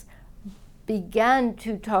Americans, began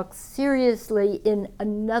to talk seriously in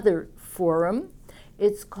another forum.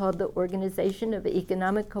 It's called the Organization of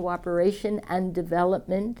Economic Cooperation and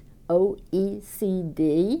Development,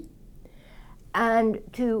 OECD. and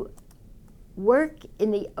to work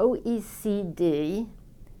in the OECD,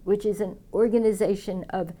 which is an organization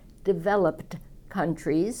of developed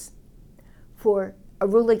countries, for a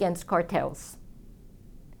rule against cartels,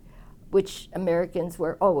 which Americans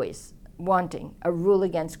were always wanting, a rule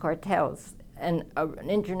against cartels. And an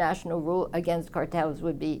international rule against cartels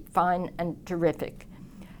would be fine and terrific.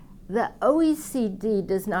 The OECD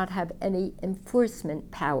does not have any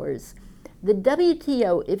enforcement powers. The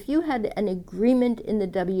WTO, if you had an agreement in the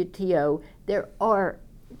WTO, there are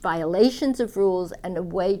violations of rules and a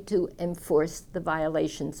way to enforce the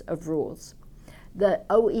violations of rules. The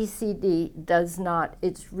OECD does not.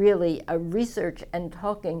 It's really a research and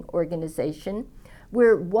talking organization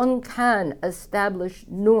where one can establish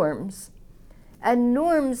norms, and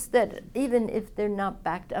norms that, even if they're not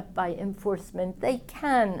backed up by enforcement, they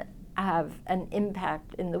can have an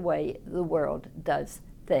impact in the way the world does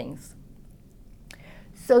things.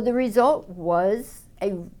 So the result was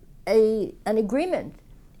an agreement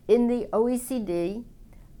in the OECD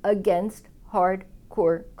against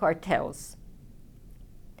hardcore cartels.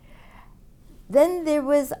 Then there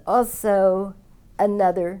was also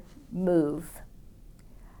another move,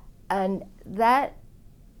 and that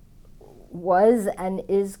was and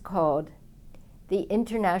is called the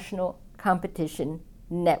International Competition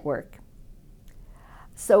Network.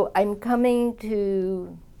 So I'm coming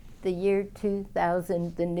to the year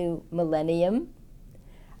 2000, the new millennium,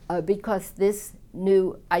 because this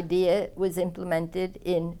new idea was implemented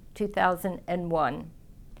in 2001.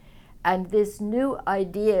 And this new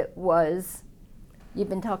idea was, you've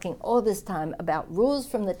been talking all this time about rules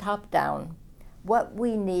from the top down. What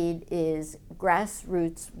we need is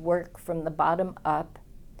grassroots work from the bottom up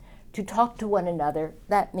to talk to one another.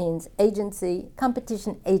 That means agency,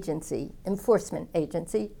 competition agency, enforcement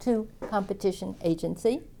agency to competition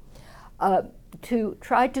agency, to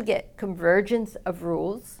try to get convergence of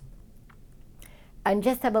rules and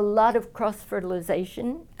just have a lot of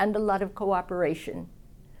cross-fertilization and a lot of cooperation.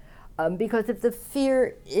 Because if the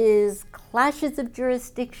fear is clashes of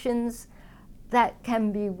jurisdictions, that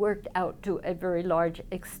can be worked out to a very large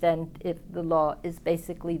extent if the law is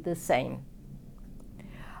basically the same.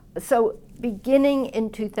 So beginning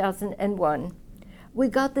in 2001, we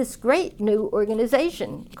got this great new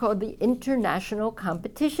organization called the International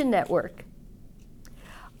Competition Network.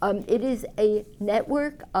 It is a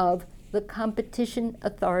network of the competition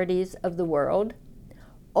authorities of the world.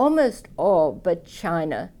 Almost all but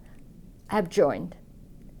China have joined.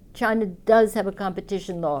 China does have a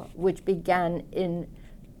competition law, which began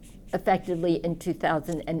effectively in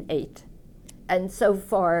 2008. And so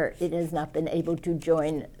far, it has not been able to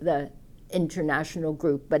join the international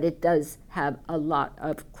group, but it does have a lot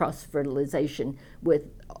of cross-fertilization with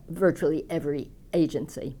virtually every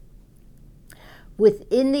agency.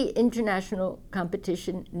 Within the International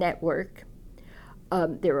Competition Network,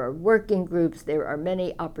 there are working groups, there are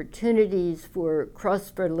many opportunities for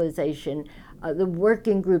cross-fertilization. The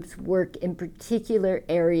working groups work in particular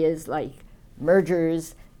areas like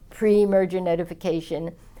mergers, pre-merger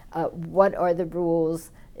notification, what are the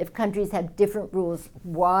rules, if countries have different rules,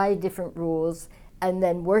 why different rules, and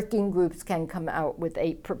then working groups can come out with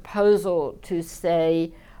a proposal to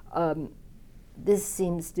say, this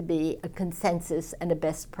seems to be a consensus and a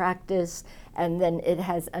best practice, and then it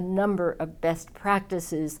has a number of best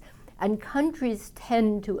practices, and countries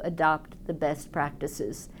tend to adopt the best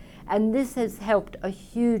practices. And this has helped a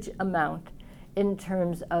huge amount in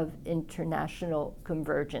terms of international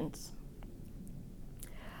convergence.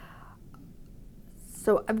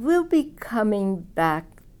 So I will be coming back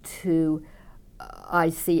to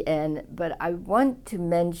ICN, but I want to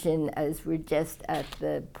mention, as we're just at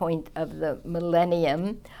the point of the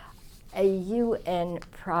millennium, a UN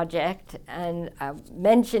project, and I'll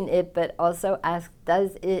mention it, but also ask,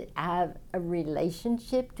 does it have a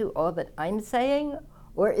relationship to all that I'm saying,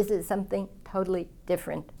 or is it something totally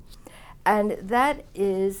different? And that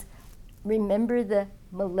is, remember the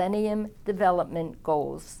Millennium Development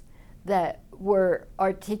Goals that were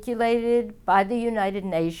articulated by the United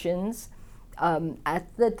Nations at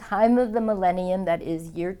the time of the millennium, that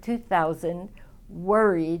is year 2000,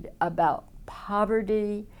 worried about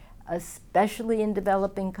poverty, especially in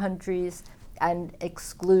developing countries, and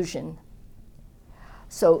exclusion.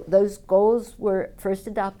 So those goals were first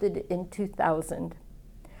adopted in 2000.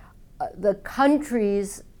 The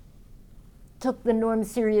countries took the norm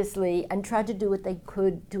seriously and tried to do what they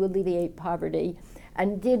could to alleviate poverty,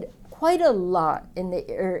 and did quite a lot in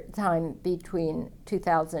the time between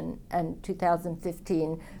 2000 and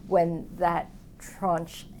 2015 when that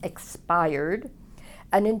tranche expired.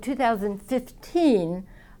 And in 2015,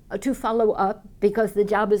 to follow up because the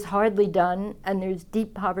job is hardly done and there's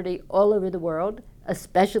deep poverty all over the world,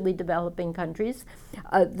 especially developing countries.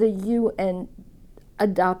 The UN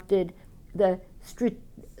adopted the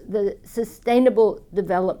Sustainable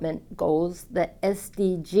Development Goals, the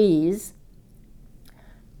SDGs,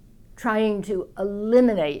 trying to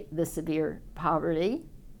eliminate the severe poverty.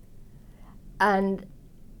 And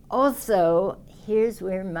also, here's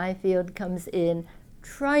where my field comes in,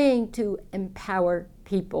 trying to empower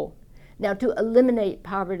people. Now, to eliminate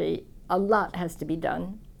poverty, a lot has to be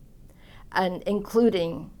done, and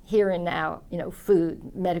including here and now,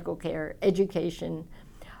 food, medical care, education,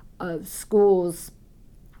 schools,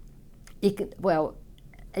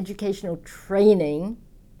 educational training.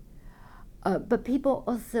 But people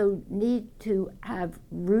also need to have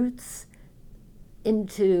roots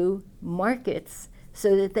into markets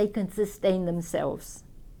so that they can sustain themselves.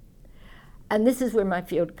 And this is where my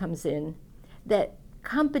field comes in, that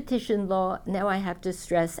competition law, now I have to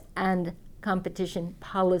stress, and competition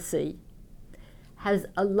policy has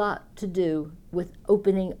a lot to do with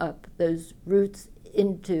opening up those roots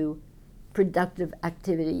into productive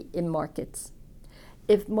activity in markets.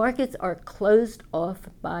 If markets are closed off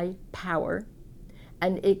by power,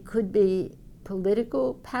 and it could be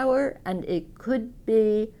political power and it could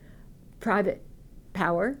be private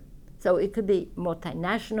power, so it could be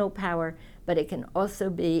multinational power, but it can also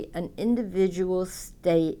be an individual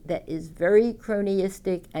state that is very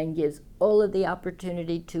cronyistic and gives all of the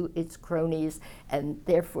opportunity to its cronies and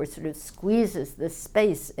therefore sort of squeezes the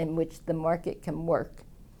space in which the market can work.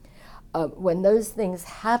 When those things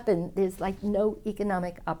happen, there's like no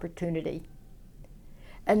economic opportunity.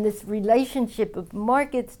 And this relationship of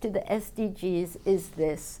markets to the SDGs is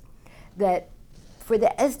this, that for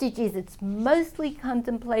the SDGs, it's mostly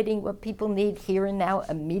contemplating what people need here and now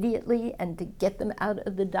immediately and to get them out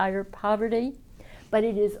of the dire poverty, but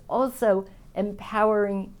it is also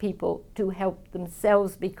empowering people to help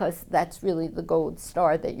themselves, because that's really the gold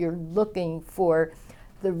star, that you're looking for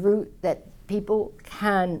the route that people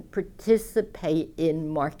can participate in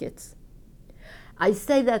markets. I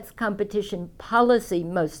say that's competition policy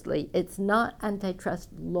mostly. It's not antitrust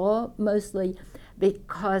law mostly,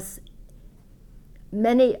 because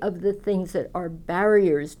many of the things that are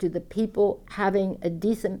barriers to the people having a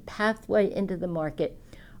decent pathway into the market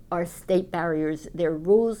are state barriers. They're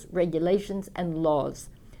rules, regulations, and laws.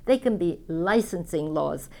 They can be licensing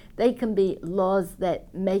laws. They can be laws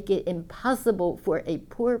that make it impossible for a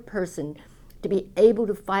poor person to be able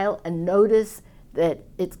to file a notice that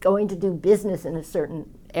it's going to do business in a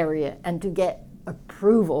certain area and to get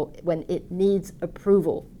approval when it needs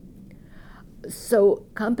approval. So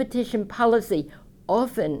competition policy,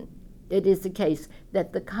 often it is the case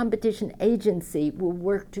that the competition agency will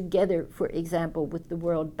work together, for example, with the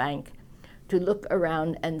World Bank to look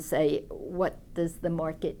around and say, what does the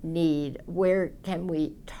market need? Where can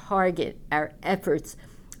we target our efforts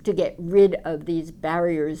to get rid of these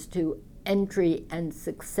barriers to entry and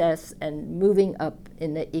success and moving up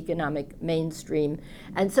in the economic mainstream?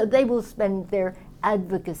 And so they will spend their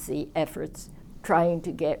advocacy efforts trying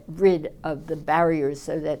to get rid of the barriers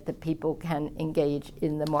so that the people can engage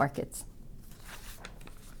in the markets.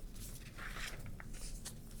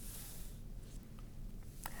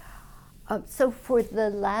 So for the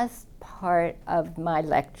last part of my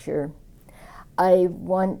lecture, I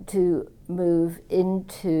want to move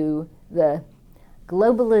into the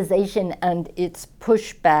globalization and its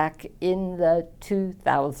pushback in the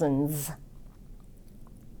 2000s,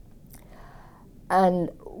 and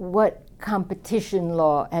what competition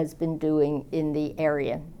law has been doing in the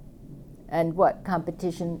area, and what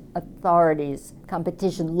competition law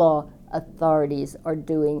authorities are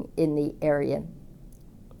doing in the area.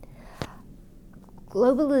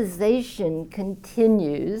 Globalization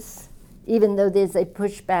continues, even though there's a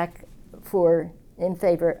pushback in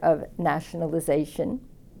favor of nationalization.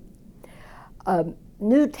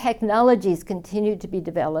 New technologies continue to be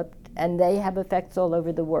developed, and they have effects all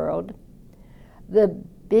over the world. The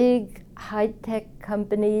big high-tech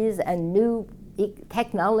companies and new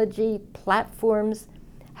technology platforms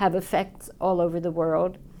have effects all over the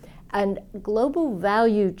world, and global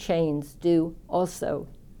value chains do also.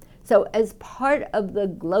 So as part of the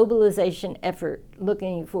globalization effort,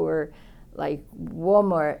 looking for, like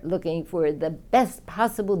Walmart, looking for the best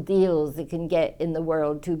possible deals it can get in the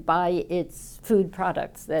world to buy its food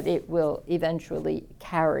products that it will eventually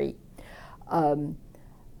carry,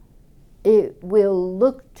 it will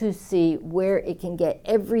look to see where it can get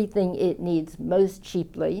everything it needs most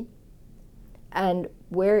cheaply, and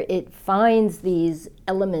where it finds these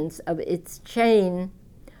elements of its chain,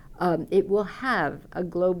 it will have a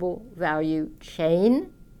global value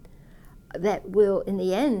chain that will, in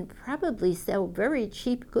the end, probably sell very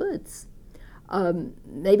cheap goods,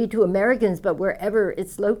 maybe to Americans, but wherever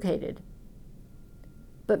it's located.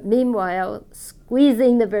 But meanwhile,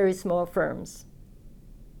 squeezing the very small firms.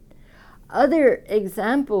 Other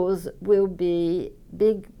examples will be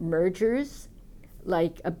big mergers,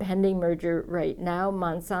 like a pending merger right now,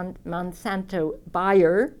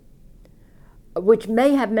 Monsanto-Bayer, which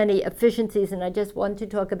may have many efficiencies, and I just want to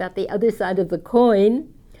talk about the other side of the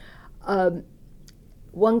coin.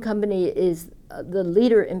 One company is the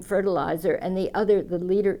leader in fertilizer, and the other the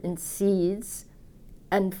leader in seeds,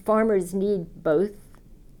 and farmers need both.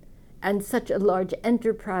 And such a large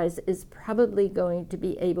enterprise is probably going to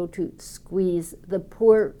be able to squeeze the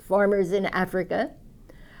poor farmers in Africa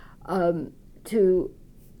to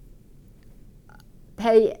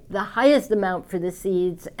pay the highest amount for the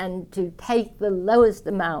seeds and to take the lowest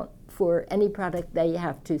amount for any product they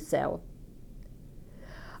have to sell.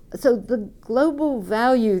 So the global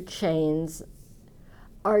value chains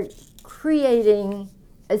are creating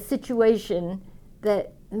a situation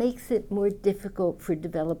that makes it more difficult for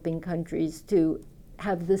developing countries to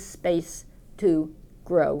have the space to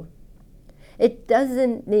grow. It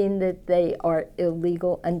doesn't mean that they are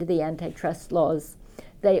illegal under the antitrust laws.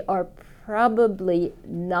 They are probably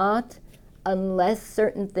not unless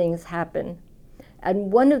certain things happen.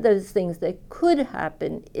 And one of those things that could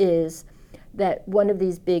happen is that one of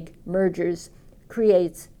these big mergers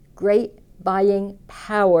creates great buying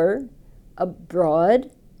power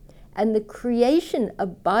abroad, and the creation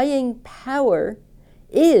of buying power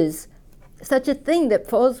is such a thing that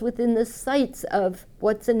falls within the sights of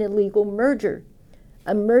what's an illegal merger.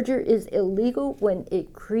 A merger is illegal when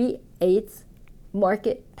it creates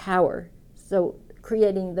market power. So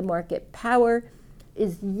creating the market power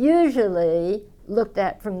is usually looked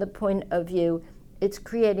at from the point of view it's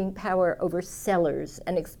creating power over sellers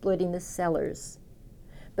and exploiting the sellers.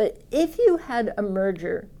 But if you had a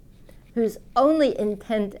merger whose only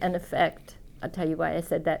intent and effect, I'll tell you why I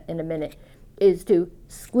said that in a minute, is to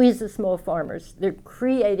squeeze the small farmers. They're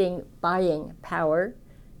creating buying power.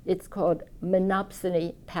 It's called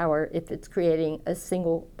monopsony power if it's creating a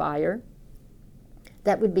single buyer.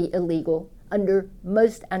 That would be illegal under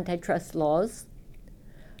most antitrust laws.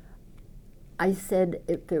 I said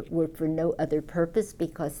if it were for no other purpose,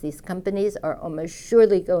 because these companies are almost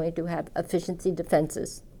surely going to have efficiency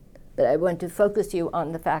defenses. But I want to focus you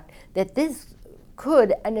on the fact that this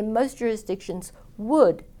could, and in most jurisdictions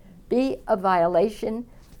would, be a violation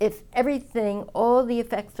if everything, all the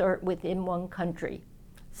effects are within one country.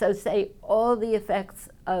 So say all the effects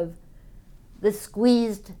of the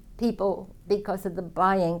squeezed people because of the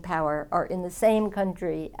buying power are in the same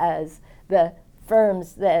country as the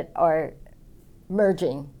firms that are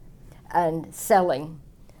merging and selling.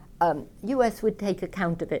 U.S. would take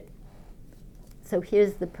account of it. So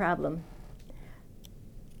here's the problem.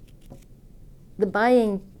 The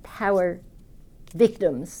buying power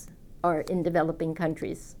victims are in developing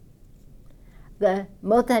countries. The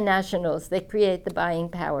multinationals that create the buying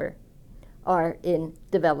power are in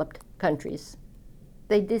developed countries.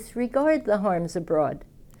 They disregard the harms abroad.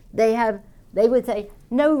 They would say,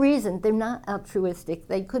 no reason, they're not altruistic.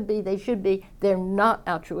 They could be, they should be, they're not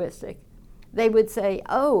altruistic. They would say,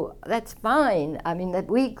 oh, that's fine. I mean, that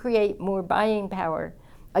we create more buying power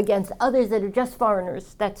against others that are just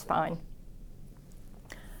foreigners, that's fine.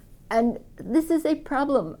 And this is a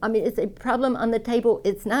problem. I mean, it's a problem on the table.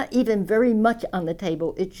 It's not even very much on the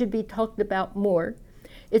table. It should be talked about more.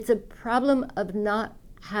 It's a problem of not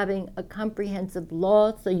having a comprehensive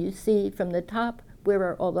law, so you see from the top, where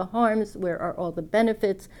are all the harms, where are all the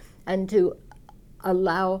benefits, and to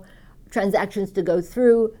allow transactions to go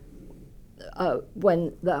through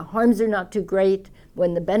when the harms are not too great,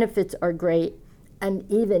 when the benefits are great, and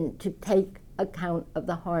even to take account of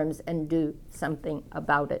the harms and do something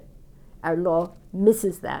about it. Our law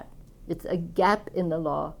misses that. It's a gap in the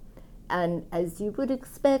law. And as you would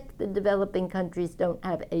expect, the developing countries don't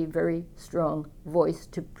have a very strong voice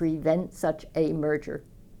to prevent such a merger.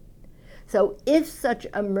 So if such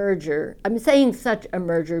a merger, I'm saying such a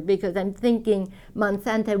merger because I'm thinking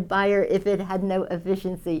Monsanto-Bayer if it had no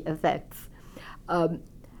efficiency effects.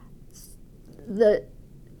 The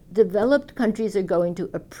developed countries are going to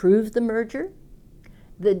approve the merger.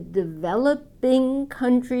 The developing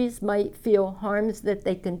countries might feel harms that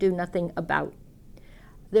they can do nothing about.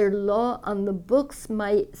 Their law on the books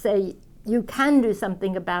might say you can do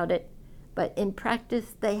something about it, but in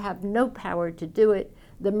practice they have no power to do it.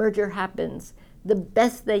 The merger happens. The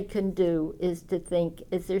best they can do is to think,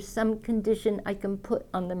 is there some condition I can put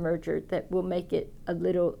on the merger that will make it a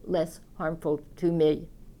little less harmful to me?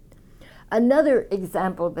 Another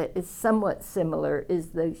example that is somewhat similar is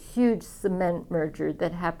the huge cement merger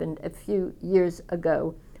that happened a few years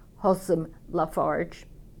ago, Holcim-Lafarge,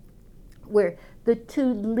 where the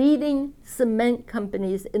two leading cement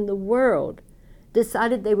companies in the world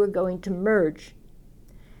decided they were going to merge.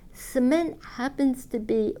 Cement happens to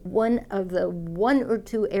be one of the one or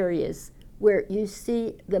two areas where you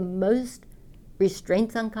see the most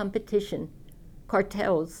restraints on competition,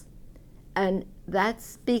 cartels, and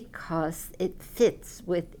that's because it fits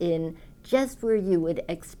within just where you would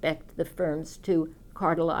expect the firms to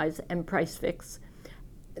cartelize and price fix.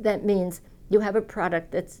 That means you have a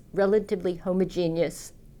product that's relatively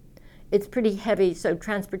homogeneous. It's pretty heavy, so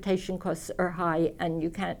transportation costs are high, and you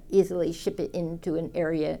can't easily ship it into an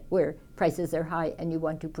area where prices are high and you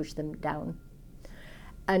want to push them down.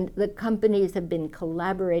 And the companies have been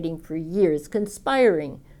collaborating for years,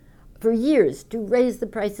 conspiring for years to raise the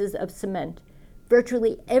prices of cement.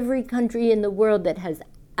 Virtually every country in the world that has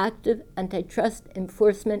active antitrust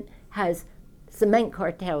enforcement has cement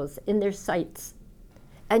cartels in their sights.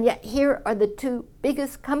 And yet here are the two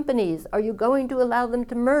biggest companies. Are you going to allow them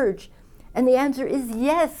to merge? And the answer is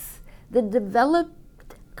yes. The developed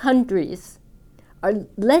countries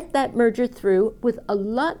let that merger through with a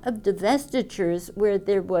lot of divestitures where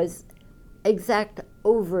there was exact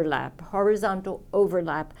overlap, horizontal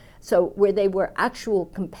overlap. So where they were actual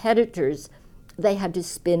competitors, they had to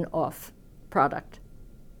spin off product.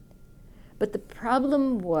 But the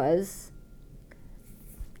problem was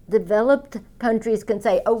developed countries can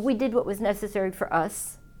say, oh, we did what was necessary for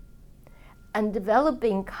us. And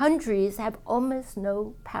developing countries have almost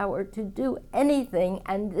no power to do anything,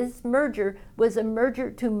 and this merger was a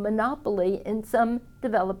merger to monopoly in some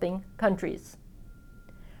developing countries.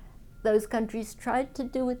 Those countries tried to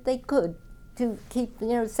do what they could to keep,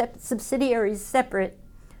 subsidiaries separate,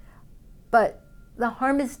 but the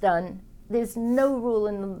harm is done. There's no rule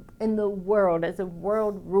in the world as a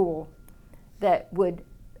world rule that would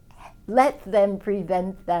let them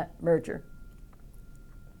prevent that merger.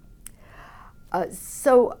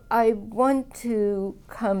 So I want to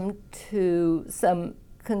come to some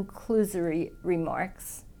conclusory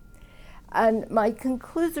remarks. And my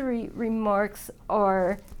conclusory remarks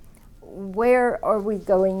are, where are we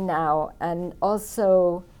going now? And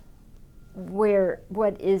also,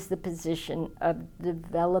 what is the position of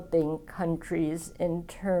developing countries in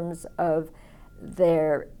terms of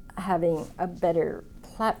their having a better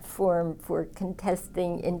platform for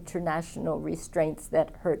contesting international restraints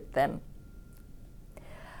that hurt them?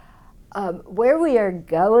 Where we are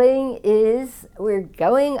going is we're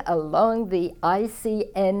going along the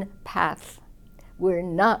ICN path. We're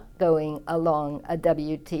not going along a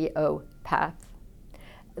WTO path.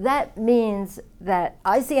 That means that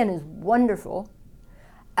ICN is wonderful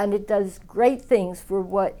and it does great things for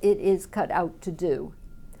what it is cut out to do.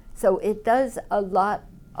 So it does a lot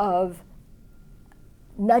of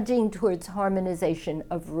nudging towards harmonization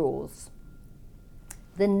of rules.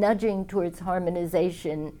 The nudging towards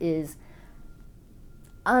harmonization is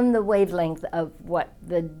on the wavelength of what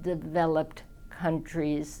the developed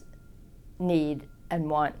countries need and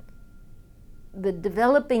want. The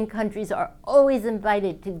developing countries are always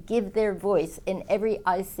invited to give their voice in every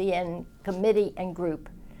ICN committee and group,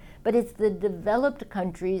 but it's the developed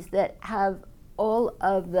countries that have all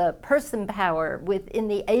of the person power within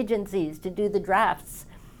the agencies to do the drafts.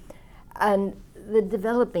 And the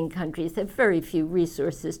developing countries have very few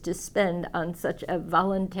resources to spend on such a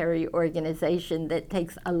voluntary organization that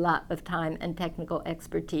takes a lot of time and technical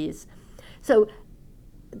expertise. So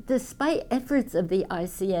despite efforts of the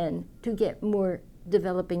ICN to get more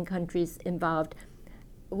developing countries involved,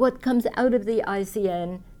 what comes out of the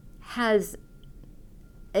ICN has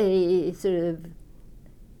a sort of,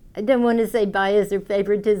 I don't want to say bias or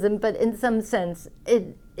favoritism, but in some sense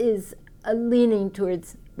it is a leaning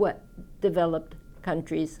towards what developed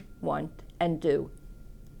countries want and do.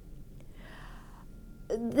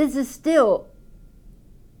 This is still,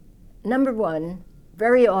 number one,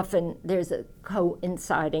 very often there's a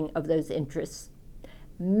coinciding of those interests.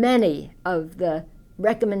 Many of the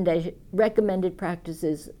recommended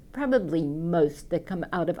practices, probably most that come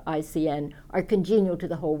out of ICN, are congenial to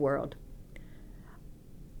the whole world.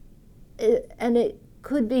 And it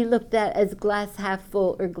could be looked at as glass half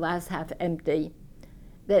full or glass half empty,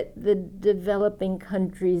 that the developing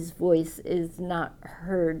country's voice is not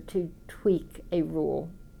heard to tweak a rule.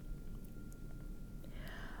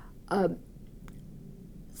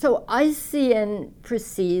 So ICN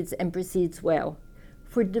proceeds and proceeds well.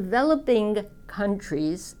 For developing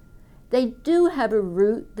countries, they do have a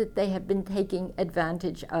route that they have been taking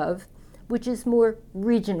advantage of, which is more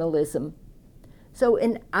regionalism. So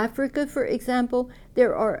in Africa, for example,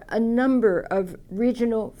 there are a number of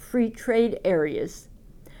regional free trade areas.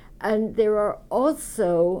 And there are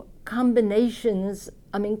also collaborations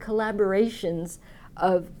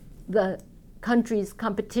of the country's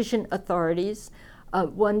competition authorities,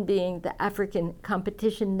 one being the African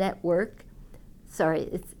Competition Network,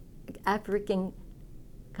 it's African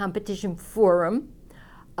Competition Forum,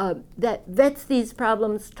 that vets these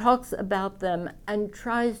problems, talks about them, and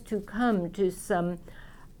tries to come to some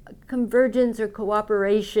convergence or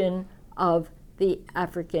cooperation of the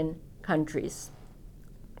African countries.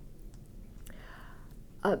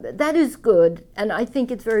 That is good, and I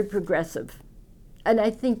think it's very progressive. And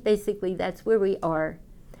I think basically that's where we are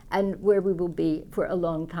and where we will be for a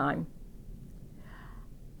long time.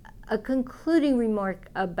 A concluding remark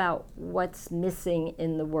about what's missing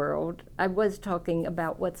in the world. I was talking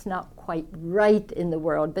about what's not quite right in the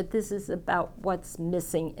world, but this is about what's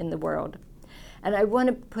missing in the world. And I want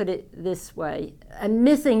to put it this way, and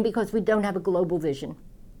missing because we don't have a global vision.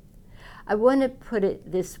 I want to put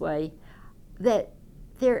it this way, that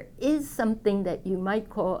there is something that you might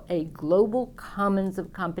call a global commons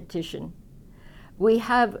of competition. We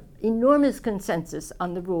have enormous consensus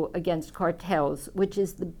on the rule against cartels, which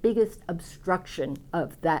is the biggest obstruction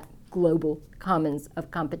of that global commons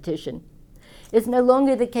of competition. It's no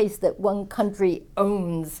longer the case that one country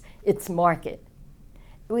owns its market.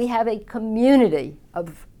 We have a community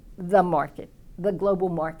of the market, the global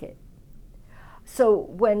market. So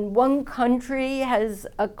when one country has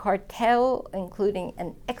a cartel, including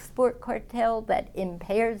an export cartel that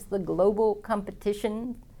impairs the global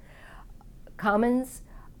competition commons,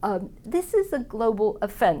 this is a global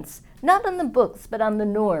offense, not on the books, but on the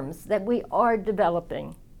norms that we are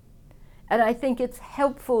developing. And I think it's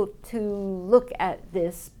helpful to look at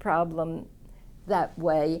this problem that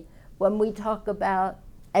way. When we talk about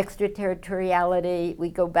extraterritoriality, we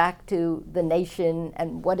go back to the nation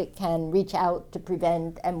and what it can reach out to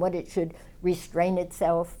prevent and what it should restrain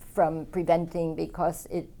itself from preventing because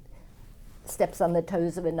it steps on the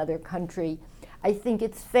toes of another country. I think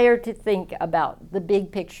it's fair to think about the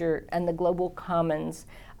big picture and the global commons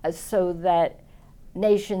so that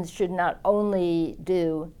nations should not only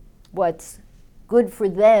do what's good for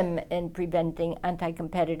them in preventing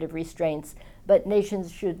anti-competitive restraints, but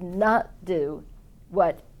nations should not do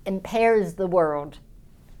what impairs the world,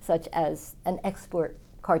 such as an export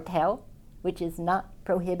cartel, which is not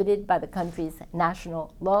prohibited by the country's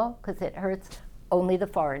national law because it hurts only the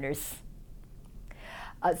foreigners.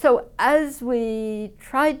 So as we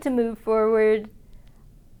try to move forward,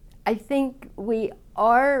 I think we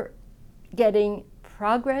are getting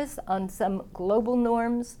progress on some global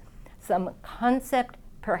norms, some concept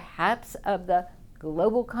perhaps of the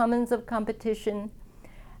global commons of competition,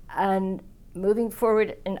 and moving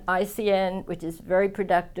forward in ICN, which is very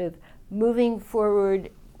productive, moving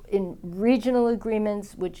forward in regional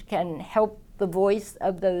agreements, which can help the voice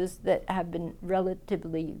of those that have been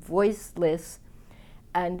relatively voiceless,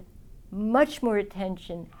 and much more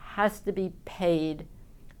attention has to be paid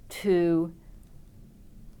to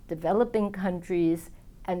developing countries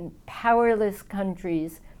and powerless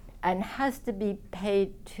countries, and has to be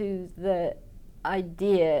paid to the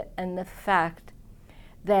idea and the fact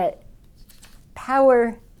that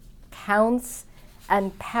power counts,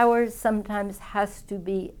 and power sometimes has to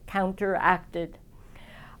be counteracted.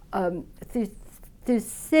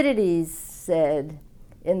 Thucydides said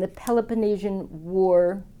in the Peloponnesian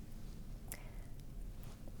War,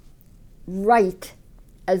 right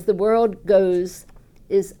as the world goes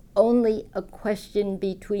is only a question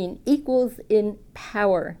between equals in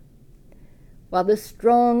power. While the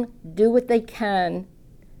strong do what they can,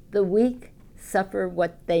 the weak suffer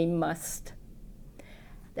what they must.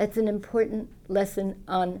 That's an important lesson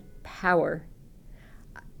on power.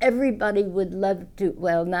 Everybody would love to,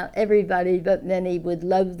 well, not everybody, but many would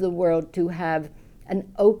love the world to have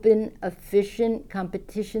an open, efficient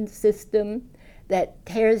competition system that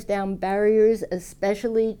tears down barriers,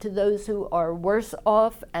 especially to those who are worse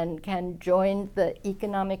off and can join the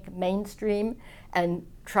economic mainstream, and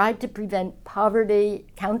try to prevent poverty,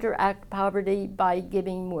 counteract poverty by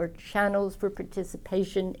giving more channels for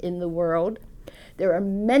participation in the world. There are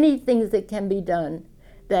many things that can be done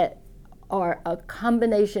that are a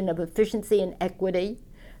combination of efficiency and equity.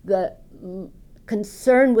 The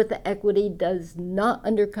concern with the equity does not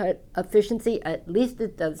undercut efficiency, at least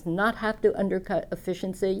it does not have to undercut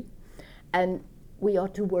efficiency, and we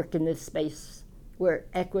ought to work in this space where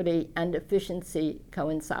equity and efficiency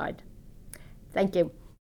coincide. Thank you.